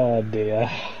 Oh dear.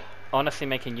 Honestly,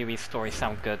 making Yui's story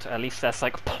sound good. At least there's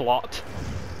like plot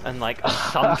and like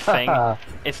something.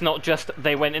 It's not just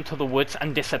they went into the woods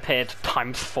and disappeared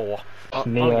 ×4.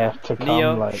 Nia to come,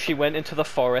 Nia, like, she went into the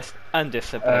forest and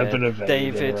disappeared.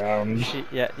 David,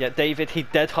 David, he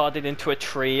dead-harded into a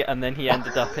tree and then he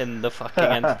ended up in the fucking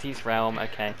entity's realm.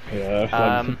 Okay.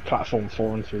 Yeah, like platform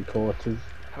 4 3/4.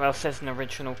 Who else is an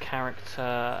original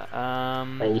character?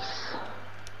 Ace.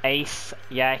 Ace,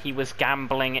 yeah, he was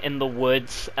gambling in the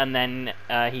woods and then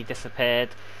he disappeared.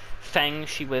 Feng,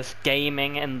 she was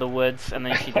gaming in the woods and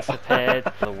then she disappeared.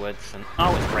 The woods and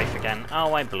oh, it's Wraith again.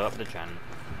 Oh, I blew up the gen.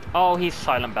 Oh, he's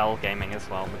Silent Bell gaming as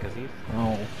well because he's.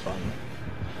 Oh, fun.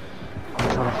 I'm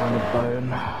trying to find a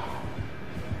bone.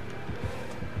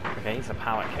 Okay, he's a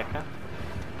power kicker.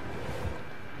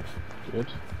 Good.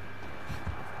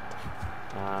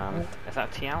 Is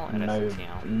that TL? No, it is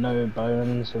TL. No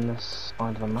bones in this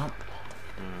side of the map.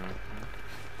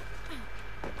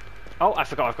 Oh, I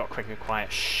forgot I've got quick and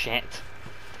quiet. Shit.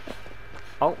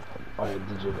 Oh. Oh,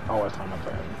 did you? Oh, I found a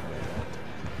bone.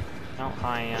 Oh,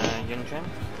 hi, Yunjin.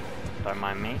 Don't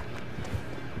mind me.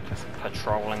 Just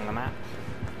patrolling the map.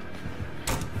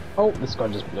 Oh, this guy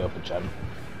just blew up a gem.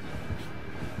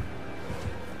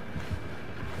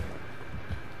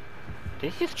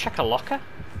 Did he just check a locker?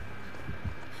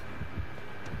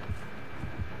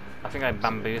 I think I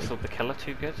bamboozled the killer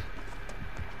too good.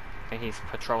 I think he's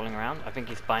patrolling around. I think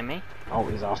he's by me. Oh,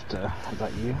 he's after. Is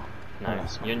that you? No,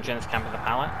 Oh, Yunjin's camping the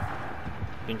pallet.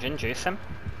 Yunjin, juice him.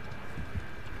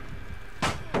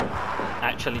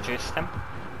 Actually juiced him.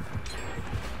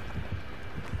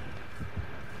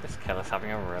 This killer's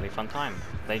having a really fun time.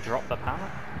 They drop the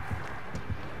pallet.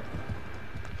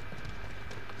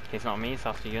 He's not me, he's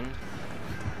after Yun.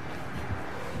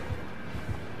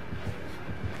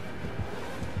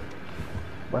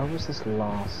 Where was this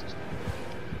last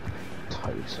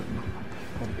totem?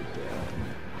 Probably here.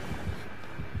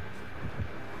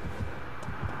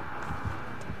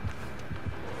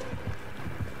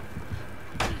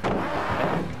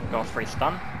 Okay, got a free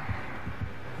stun.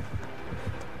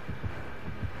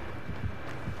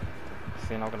 Is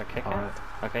he not gonna kick it?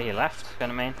 Okay, he left. Going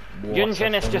to main. Yun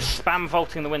Jin is just spam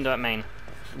vaulting the window at main.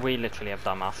 We literally have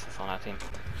dumbasses on our team.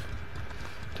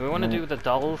 Do we want to do the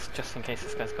dulls just in case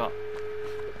this guy's got...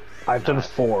 I've done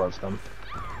 4 of them.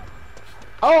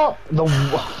 Oh!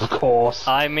 Of course.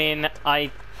 I mean,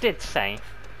 I did say.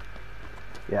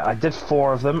 Yeah, I did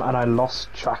 4 of them and I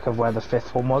lost track of where the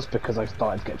 5th one was because I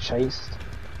started to get chased.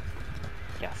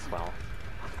 Yes, well,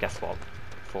 guess what?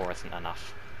 4 isn't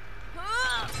enough.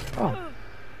 Oh.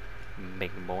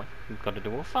 Big boy, you've got to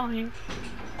do all 5.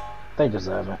 They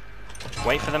deserve it.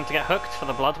 Wait for them to get hooked for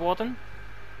the Blood Warden.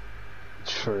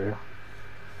 True.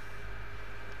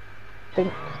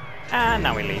 Think. And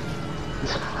now we leave.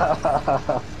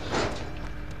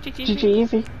 GG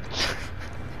easy.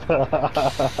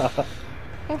 I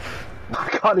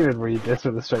can't even read this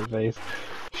with a straight face.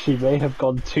 She may have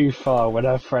gone too far when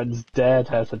her friends dared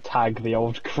her to tag the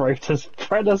old Crotus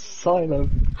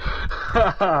Asylum.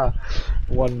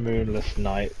 One moonless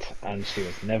night, and she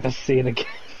was never seen again.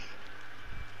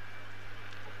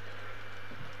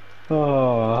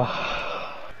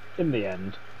 Oh. In the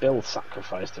end, Bill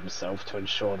sacrificed himself to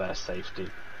ensure their safety.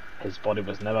 His body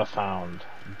was never found.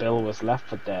 Bill was left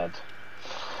for dead.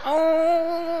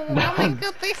 Oh, how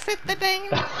good they fit the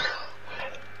name.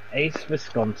 Ace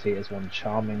Visconti is one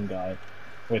charming guy.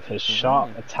 With his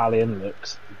sharp Italian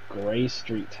looks, grey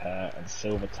streaked hair and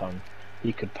silver tongue,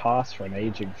 he could pass for an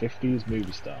aging 50s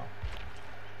movie star.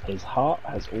 His heart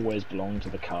has always belonged to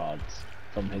the cards.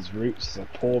 From his roots as a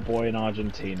poor boy in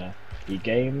Argentina, he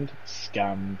gamed,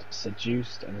 scammed,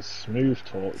 seduced and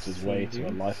smooth-talked his way to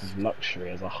a life of luxury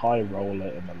as a high roller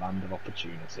in the land of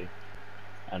opportunity.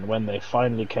 And when they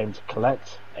finally came to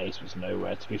collect, Ace was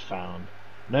nowhere to be found.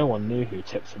 No one knew who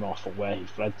tipped him off or where he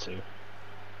fled to.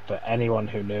 But anyone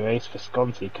who knew Ace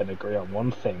Visconti can agree on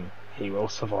one thing: he will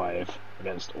survive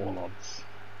against all odds.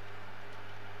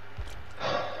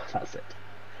 That's it.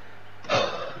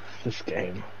 This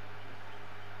game.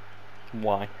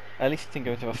 Why? At least it didn't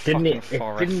go to a It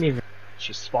forest. didn't even...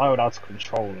 She spiraled out of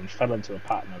control and fell into a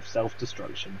pattern of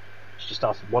self-destruction. She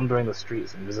started wandering the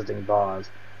streets and visiting bars,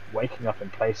 waking up in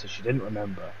places she didn't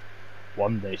remember.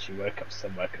 One day she woke up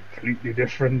somewhere completely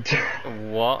different.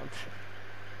 What?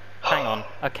 Hang on.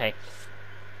 Okay.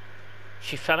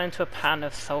 She fell into a pan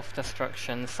of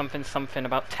self-destruction. Something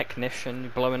about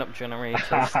technician blowing up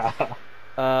generators.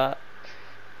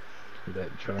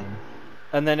 Literally.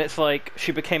 And then it's like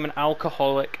she became an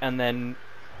alcoholic and then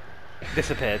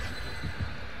disappeared.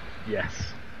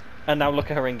 Yes. And now look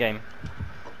at her in game.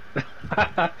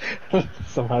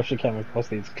 Somehow she came across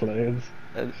these clothes.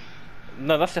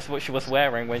 No, that's just what she was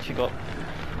wearing when she got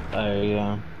Oh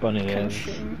yeah, bunny ears.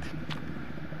 consumed.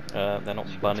 They're not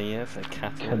bunny ears, they're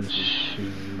cat ears.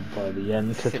 Consumed by the Silly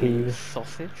entities.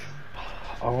 sausage.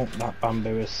 Oh, that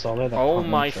bamboo is solid. I Oh can't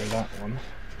my wait for that one.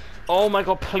 Oh my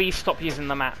god, please stop using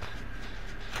the map.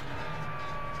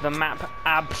 The map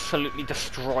absolutely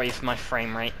destroys my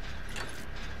frame rate.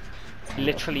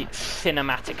 Literally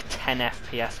cinematic 10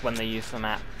 FPS when they use the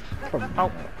map. Probably Oh,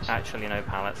 not. actually no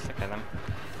pallets. Okay then.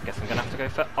 Guess I'm gonna have to go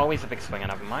for... Oh, he's a big swinger,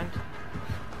 never mind.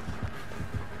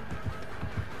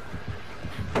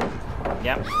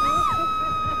 Yep.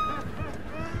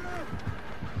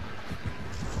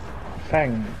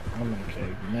 Fang. I'm okay.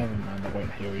 Never mind. I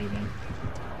won't heal you then.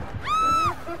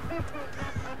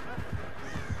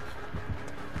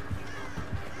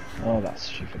 Oh, that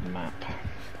stupid map.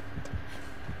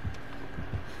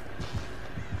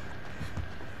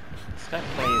 Step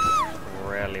plays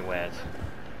really weird.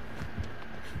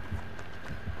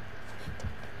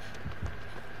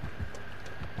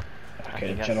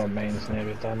 Okay, General Main's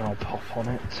nearly done. I'll pop on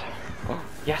it.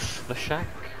 Yes, the shack.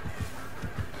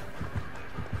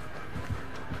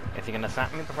 Is he gonna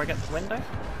zap me before I get to the window?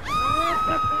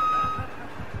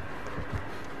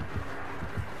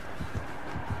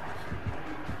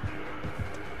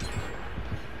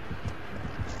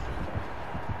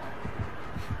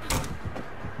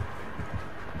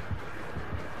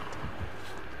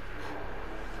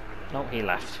 No, he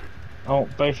left. Oh,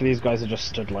 both of these guys are just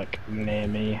stood like near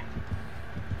me.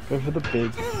 Go for the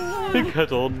big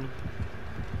head on.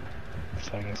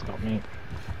 Fang's got me.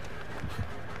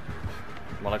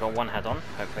 Well, I got one head on.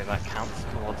 Hopefully that counts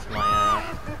towards my.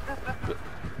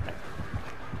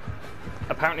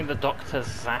 Apparently the doctor's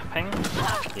zapping.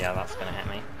 Yeah, that's gonna hit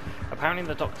me. Apparently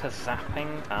the doctor's zapping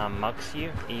mugs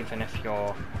you, even if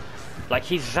you're... Like,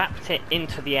 he zapped it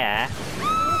into the air.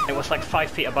 It was like 5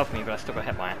 feet above me, but I still got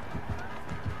hit by it.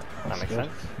 That makes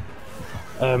sense?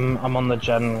 I'm on the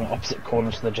gen, opposite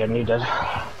corner to the gen you did.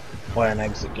 By an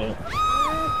exit gate.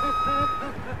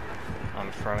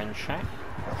 I'm throwing check.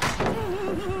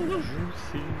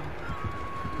 Juicy.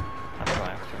 How do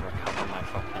I have to recover my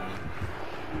fucking...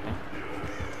 Okay.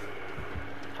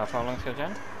 How far along's your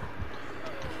gen?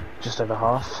 Just over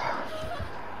half.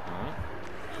 Alright.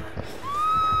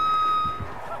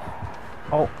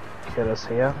 Oh, killer's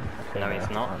here. Okay, No, he's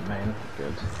not. Main,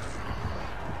 good.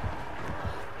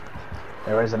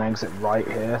 There is an exit right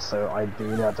here, so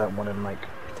ideally I don't want him like...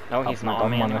 No, he's not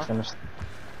on me when I anymore. finish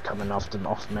coming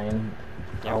off main.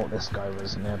 Yep. Oh, this guy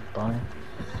was nearby.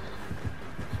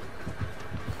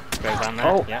 Go down there.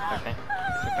 Oh. Yeah, okay.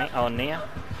 Took me. Oh, Nia.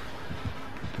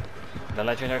 The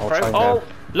legendary I'll throw. try and Oh! go.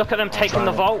 Look at them taking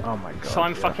the vault! Oh my god. So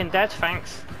I'm yeah. fucking dead,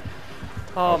 thanks.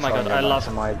 Oh I'll my try god, and go I back love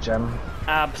to my gem.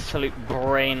 absolute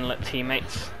brainlet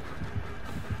teammates.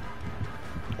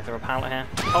 Is there a pallet here?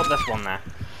 Oh, there's one there.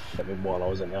 While I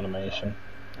was in the animation.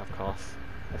 Of course.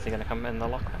 Is he gonna come in the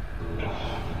locker?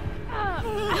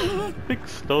 Big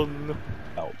stun.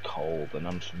 Felt cold and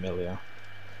unfamiliar.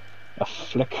 A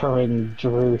flickering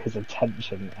drew his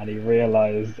attention and he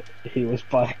realised he was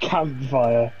by a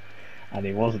campfire and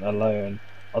he wasn't alone.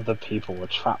 Other people were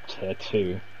trapped here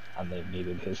too and they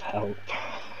needed his help.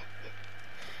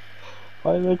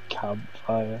 By the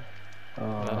campfire.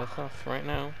 That is us right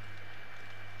now.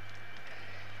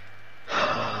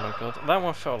 Oh my god, that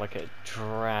one felt like it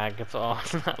dragged on.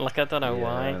 Like, I don't know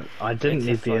why. I didn't It's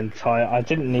need just the like- entire. I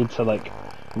didn't need to like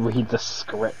read the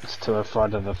script to a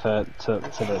Friday the third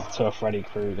to a Freddy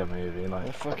Krueger movie. I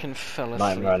Like, fucking fell asleep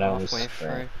Nightmare on Elm halfway Street.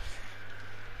 through.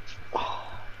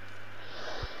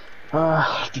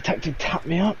 Detective tapped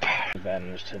me up.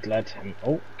 Avenged had led him.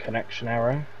 Oh, connection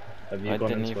error. Have you I gone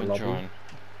didn't into a even lobby? join.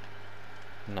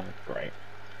 No. Great.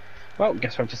 Well,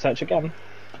 guess we have to search again.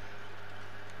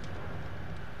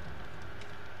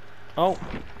 Oh!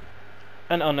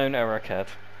 An unknown error occurred.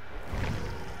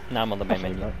 Now I'm on the main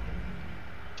menu.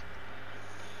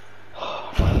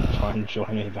 Try and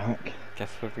join me back. Guess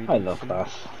we're reading. I love some that.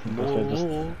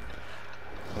 more.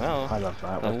 Well, I love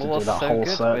that. We the have to do lore's that so whole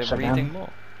good, search we're reading again. more.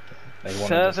 They wanted us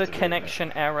Server to do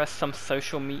connection error, some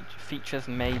social features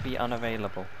may be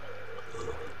unavailable.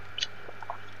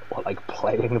 What, like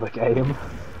playing the game?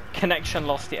 Connection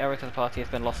lost, the error to the party has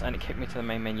been lost and it kicked me to the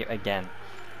main menu again.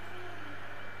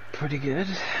 Pretty good.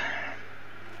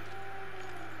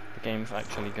 The game's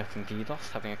actually getting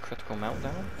DDoS, having a critical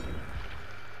meltdown.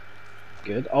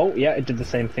 Good. Oh, yeah, it did the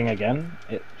same thing again.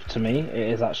 To me, it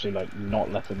is actually like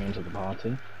not letting me into the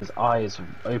party. His eyes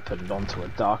opened onto a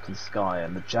darkened sky,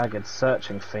 and the jagged,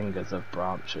 searching fingers of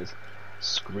branches.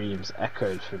 Screams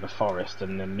echoed through the forest,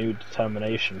 and a new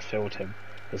determination filled him.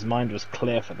 His mind was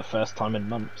clear for the first time in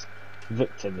months.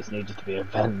 Victims needed to be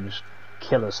avenged,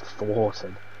 killers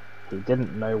thwarted. He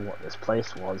didn't know what this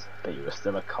place was, but he was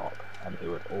still a cop, and he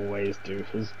would always do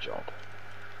his job.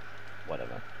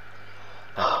 Whatever.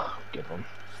 Good one.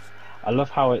 I love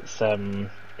how it's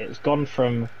gone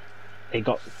from they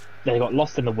got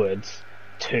lost in the woods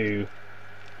to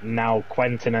now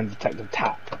Quentin and Detective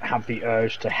Tapp have the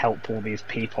urge to help all these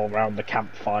people around the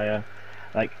campfire,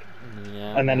 like,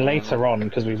 Yeah. and then later on,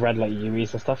 because we've read like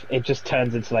UEs and stuff, it just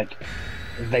turns into like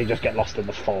they just get lost in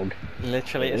the fog.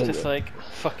 Literally, it's just like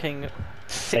fucking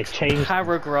 6 changed-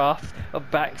 paragraphs of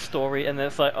backstory, and then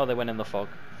it's like, oh, they went in the fog.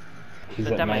 He's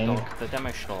The at demo main. dog, the demo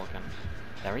Schlorgen.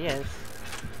 There he is.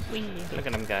 Whee! Look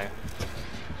at him go.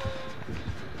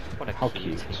 What a How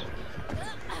cutie. cute.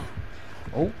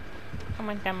 Oh, Come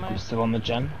on, demo. I'm still on the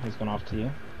gen. He's gone after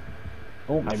you.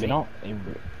 Oh, maybe he? not.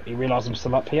 He realised I'm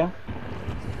still up here.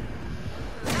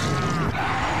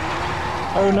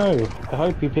 Oh no! I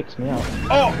hope he picks me up.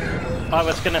 Oh! I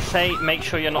was gonna say, make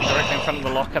sure you're not directly in front of the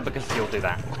locker because he'll do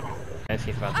that. Yes,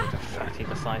 he's about to do fatty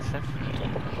decisive.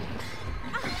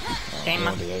 He Game.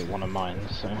 already ate one of mine,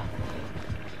 so.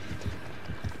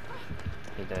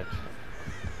 He did.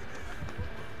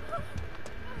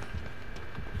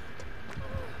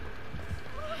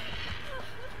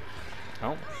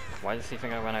 Oh, why does he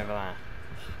think I went over there?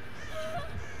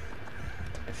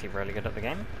 Is he really good at the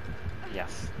game?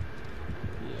 Yes.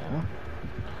 Yeah.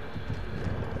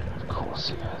 Of course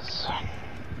he is.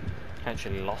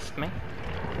 Actually lost me.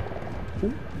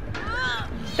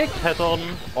 Big head on!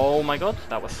 Oh my god,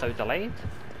 that was so delayed.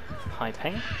 High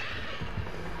ping.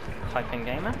 High ping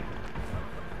gamer.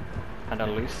 And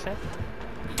elusive.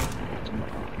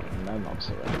 No, not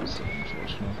so elusive,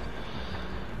 unfortunately.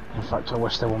 In fact, I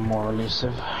wish they were more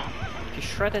elusive. He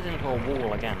shredded into a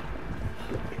wall again.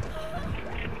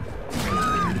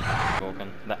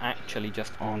 Gorgon, that actually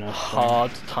just Honestly.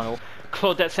 hard tunnel.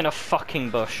 Claudette's in a fucking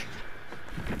bush.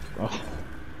 Oh,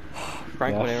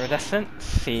 Frank yeah. Iridescent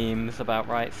seems about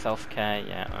right. Self-care,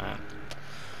 yeah.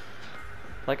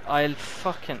 Like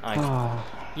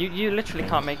you literally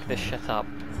can't make this shit up.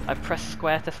 I press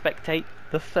square to spectate.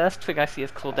 The first thing I see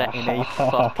is Claudette in a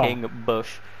fucking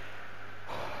bush.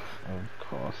 Of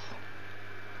course.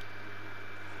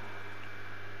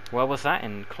 Where was that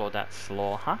in Claudette's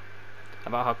lore, huh?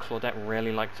 About how Claudette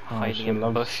really liked hiding she in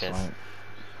loves, bushes. like,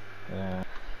 yeah.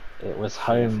 It was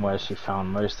home where she found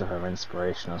most of her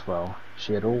inspiration as well.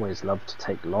 She had always loved to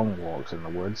take long walks in the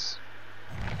woods.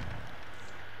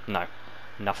 No.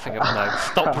 Nothing of no.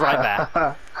 Stop right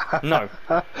there. No.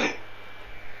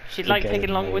 She liked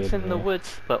taking long walks in the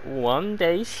woods, but one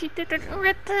day she didn't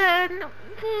return.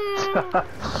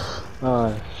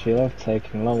 She loved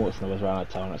taking long walks in the woods around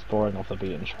her town, exploring off the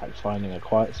beaten track, finding a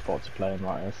quiet spot to play and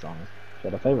write her songs. She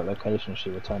had a favourite location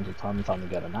she returned to time and time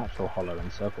again, a natural hollow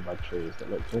encircled by trees that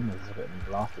looked almost as if it had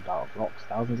been blasted out of rocks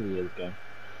thousands of years ago.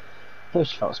 Here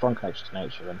she felt a strong connection to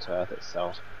nature and to earth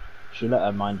itself. She let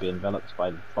her mind be enveloped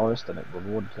by the forest, and it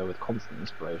rewarded her with constant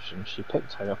inspiration. She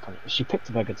picked up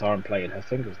her guitar and played, her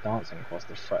fingers dancing across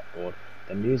the fretboard.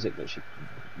 The music that she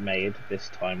made this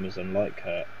time was unlike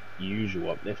her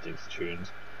usual uplifting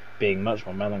tunes, being much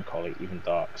more melancholy, even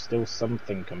dark. Still,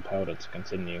 something compelled her to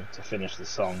continue, to finish the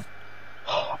song.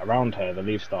 Around her, the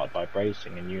leaves started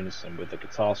vibrating in unison with the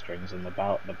guitar strings, and the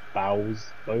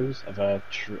boughs of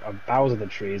the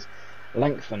trees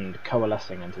lengthened,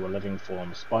 coalescing into a living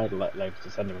form. Spider-like legs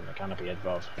descending from the canopy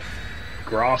above,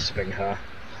 grasping her.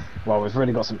 Well, we've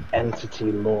really got some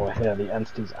entity lore here. The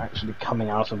entity's actually coming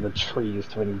out of the trees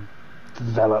to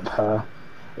envelop her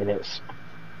in its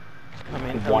I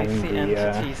mean, at least windy, the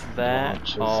entity's there.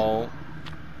 branches. Oh.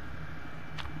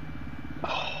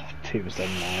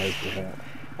 Tombstone knives to her.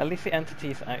 At least the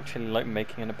entity's actually like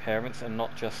making an appearance and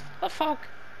not just the fog.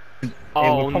 It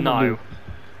Oh would probably... no.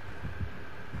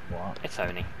 What? It's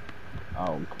Oni.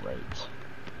 Oh, great.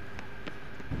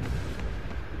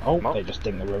 Oh, Well. they just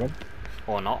ding the ruin.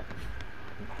 Or not.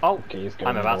 Oh, Okay, he's going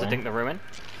I'm about the to way. dink the ruin.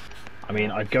 I mean,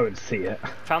 I'd go and see it.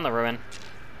 Found the ruin.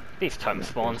 These tome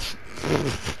spawns.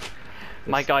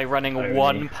 My This guy running Oni.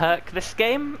 one perk this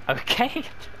game? Okay.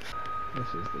 This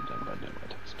is the Dead by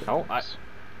Daylight experience.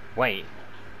 Oh, wait.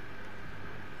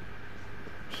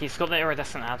 He's got the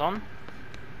iridescent add-on?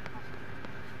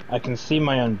 I can see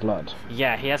my own blood.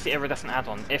 Yeah, he has the iridescent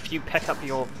add-on. If you pick up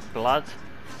your blood,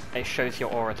 it shows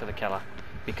your aura to the killer.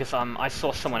 Because I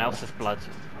saw someone else's blood,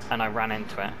 and I ran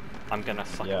into it. I'm gonna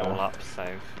suck it all up, so...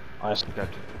 Good.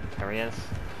 There he is.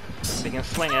 Big and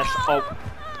swingers. Oh!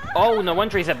 Oh, no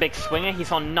wonder he's a big swinger.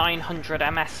 He's on 900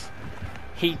 MS.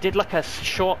 He did like a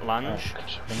short lunge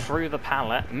through the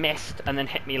pallet, missed, and then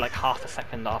hit me like half a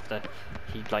second after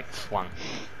he like swung.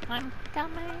 I'm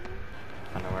coming.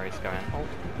 I don't know where he's going.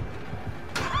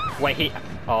 Oh. Wait, he...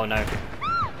 Oh no.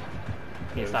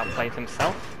 He's outplayed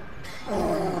himself.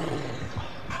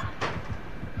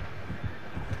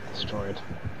 Destroyed.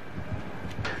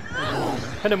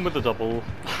 Hit him with a double.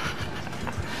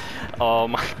 Oh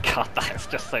my god, that is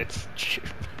just so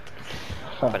stupid.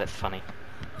 But it's funny.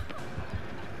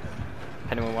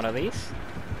 Hit him with one of these.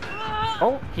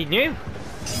 Oh, he knew!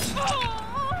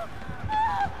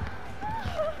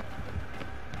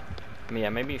 Yeah,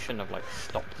 maybe you shouldn't have like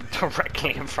stopped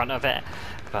directly in front of it,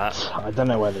 but I don't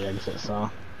know where the exits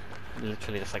are.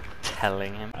 literally just like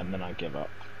telling him. And then I give up.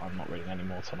 I'm not reading any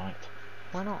more tonight.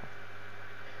 Why not?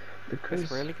 Because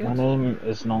It's really good. my name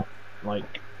is not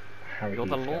like Harry. You're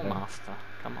the Heath lore Hill. master.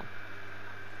 Come on.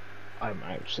 I'm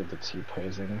actually the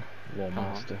T-posing lore Come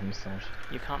on. master himself.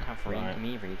 You can't have Right.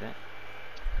 me read it.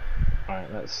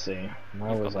 Alright, let's see.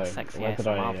 Where You've was got I? the sexy Where did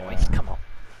ASMR I? voice. Come on.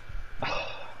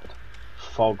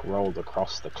 Fog rolled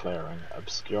across the clearing,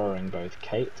 obscuring both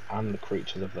Kate and the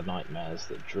creatures of the nightmares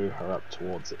that drew her up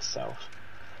towards itself.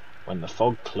 When the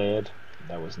fog cleared,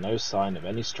 there was no sign of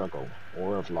any struggle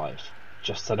or of life,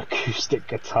 just an acoustic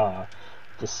guitar,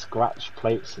 the scratch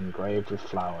plates engraved with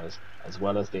flowers, as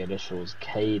well as the initials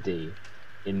KD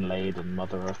inlaid in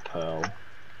mother of pearl.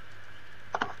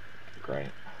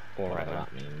 Great. Alright Whatever then.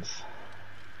 that means.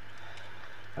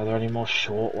 Are there any more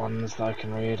short ones that I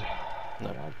can read?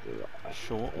 No.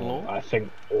 Short lore? I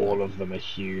think all of them are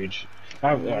huge. Do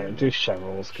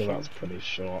Cheryl's, because that's pretty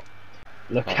short.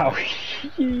 Look how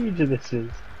huge this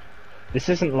is. This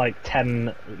isn't like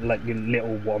 10 like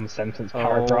little one sentence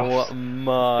paragraphs. Oh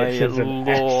my This is an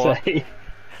lord. essay.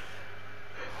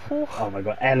 Oh my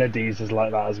god, Elodie's is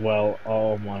like that as well.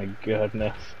 Oh my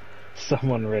goodness.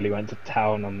 Someone really went to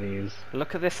town on these.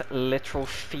 Look at this literal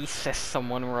thesis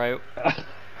someone wrote. That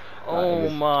Oh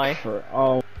is my.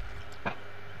 Oh.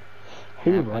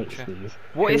 Who Yeah, writes adventure. these?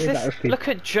 What Who is this? actually... Look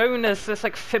at Jonas, there's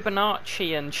like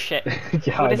Fibonacci and shit.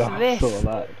 Yeah, What I is know, I this? saw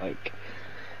that. Like,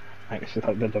 actually,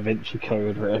 like the Da Vinci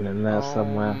Code written in there Oh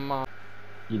somewhere. my.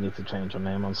 You need to change your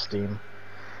name on Steam.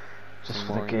 Just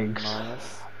for the Mori gigs.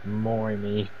 Myers.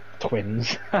 Morimi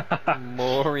twins.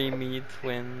 Mori me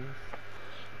twins.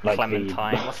 Like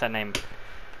Clementine, what's her name?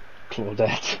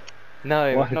 Claudette.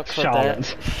 No, What? not Claudette.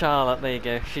 Charlotte. Charlotte, there you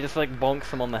go. She just like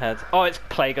bonks them on the head. Oh, it's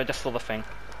Plague, I just saw the thing.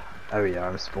 Oh yeah,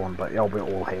 I'm spawned, but yeah, we're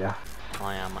all here.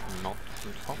 I am not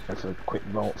on top. Let's a quick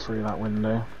vault through that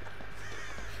window.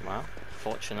 Well,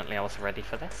 fortunately I was ready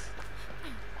for this.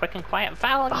 Quick and quiet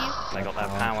value! They got their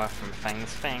power from Feng's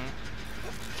thing.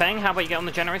 Feng, how about you get on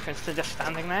the generator instead of just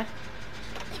standing there?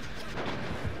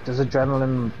 Does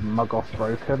Adrenaline mug off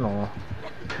broken, or...?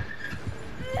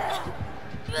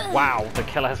 Wow, the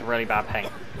killer has a really bad ping.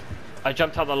 I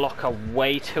jumped out the locker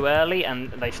way too early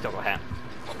and they still got hit.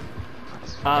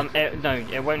 No,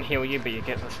 it won't heal you, but you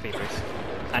get the speed boost.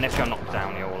 And if you're knocked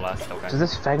down, you'll still go. Does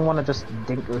this Feng want to just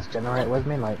dink this generator with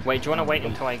me? Like, wait, do you want to wait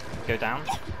until I go down?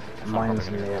 Mine's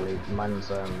nearly. Mine's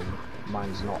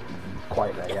not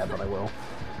quite there yet, but I will.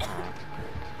 Alright.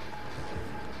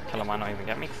 Killer might not even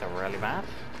get me because they're really bad.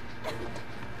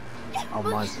 I'll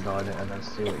mine's divide it and then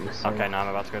see what you see. Okay, now I'm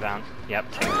about to go down.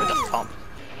 Yep, take to the top.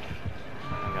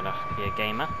 I'm gonna be a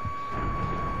gamer.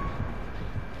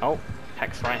 Oh,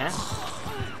 Hex right here.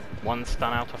 1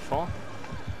 stun out of 4.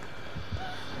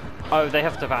 Oh, they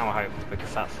have Devour Hope,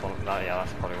 because that's what, yeah,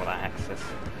 that's probably what that Hex is.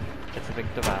 It's a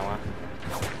big Devour.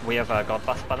 We have a God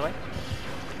Bust, by the way.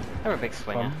 They're a big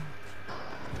swinger.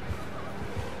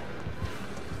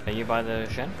 Are you by the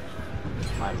Shen?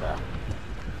 I'm there.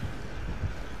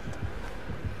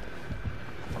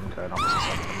 I'm going opposite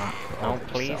side of the map. Oh,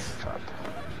 please. Self-trap.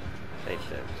 They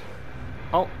did.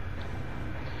 Oh,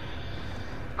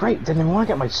 Great, didn't even want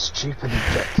to get my stupid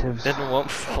objectives. didn't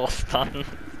want 4 stun.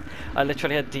 I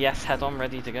literally had DS head on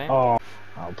ready to go. Oh,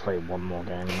 I'll play one more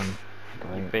game then.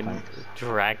 Great, You've been thanks.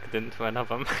 dragged into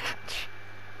another match.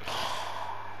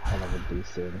 Another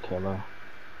DC and killer.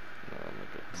 Oh my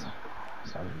goodness.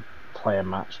 So play a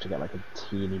match to get like a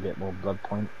teeny bit more blood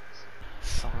points.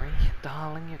 Sorry,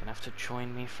 darling, you're gonna have to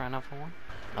join me for another one.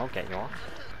 I'll get you off.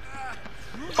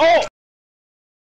 Oh!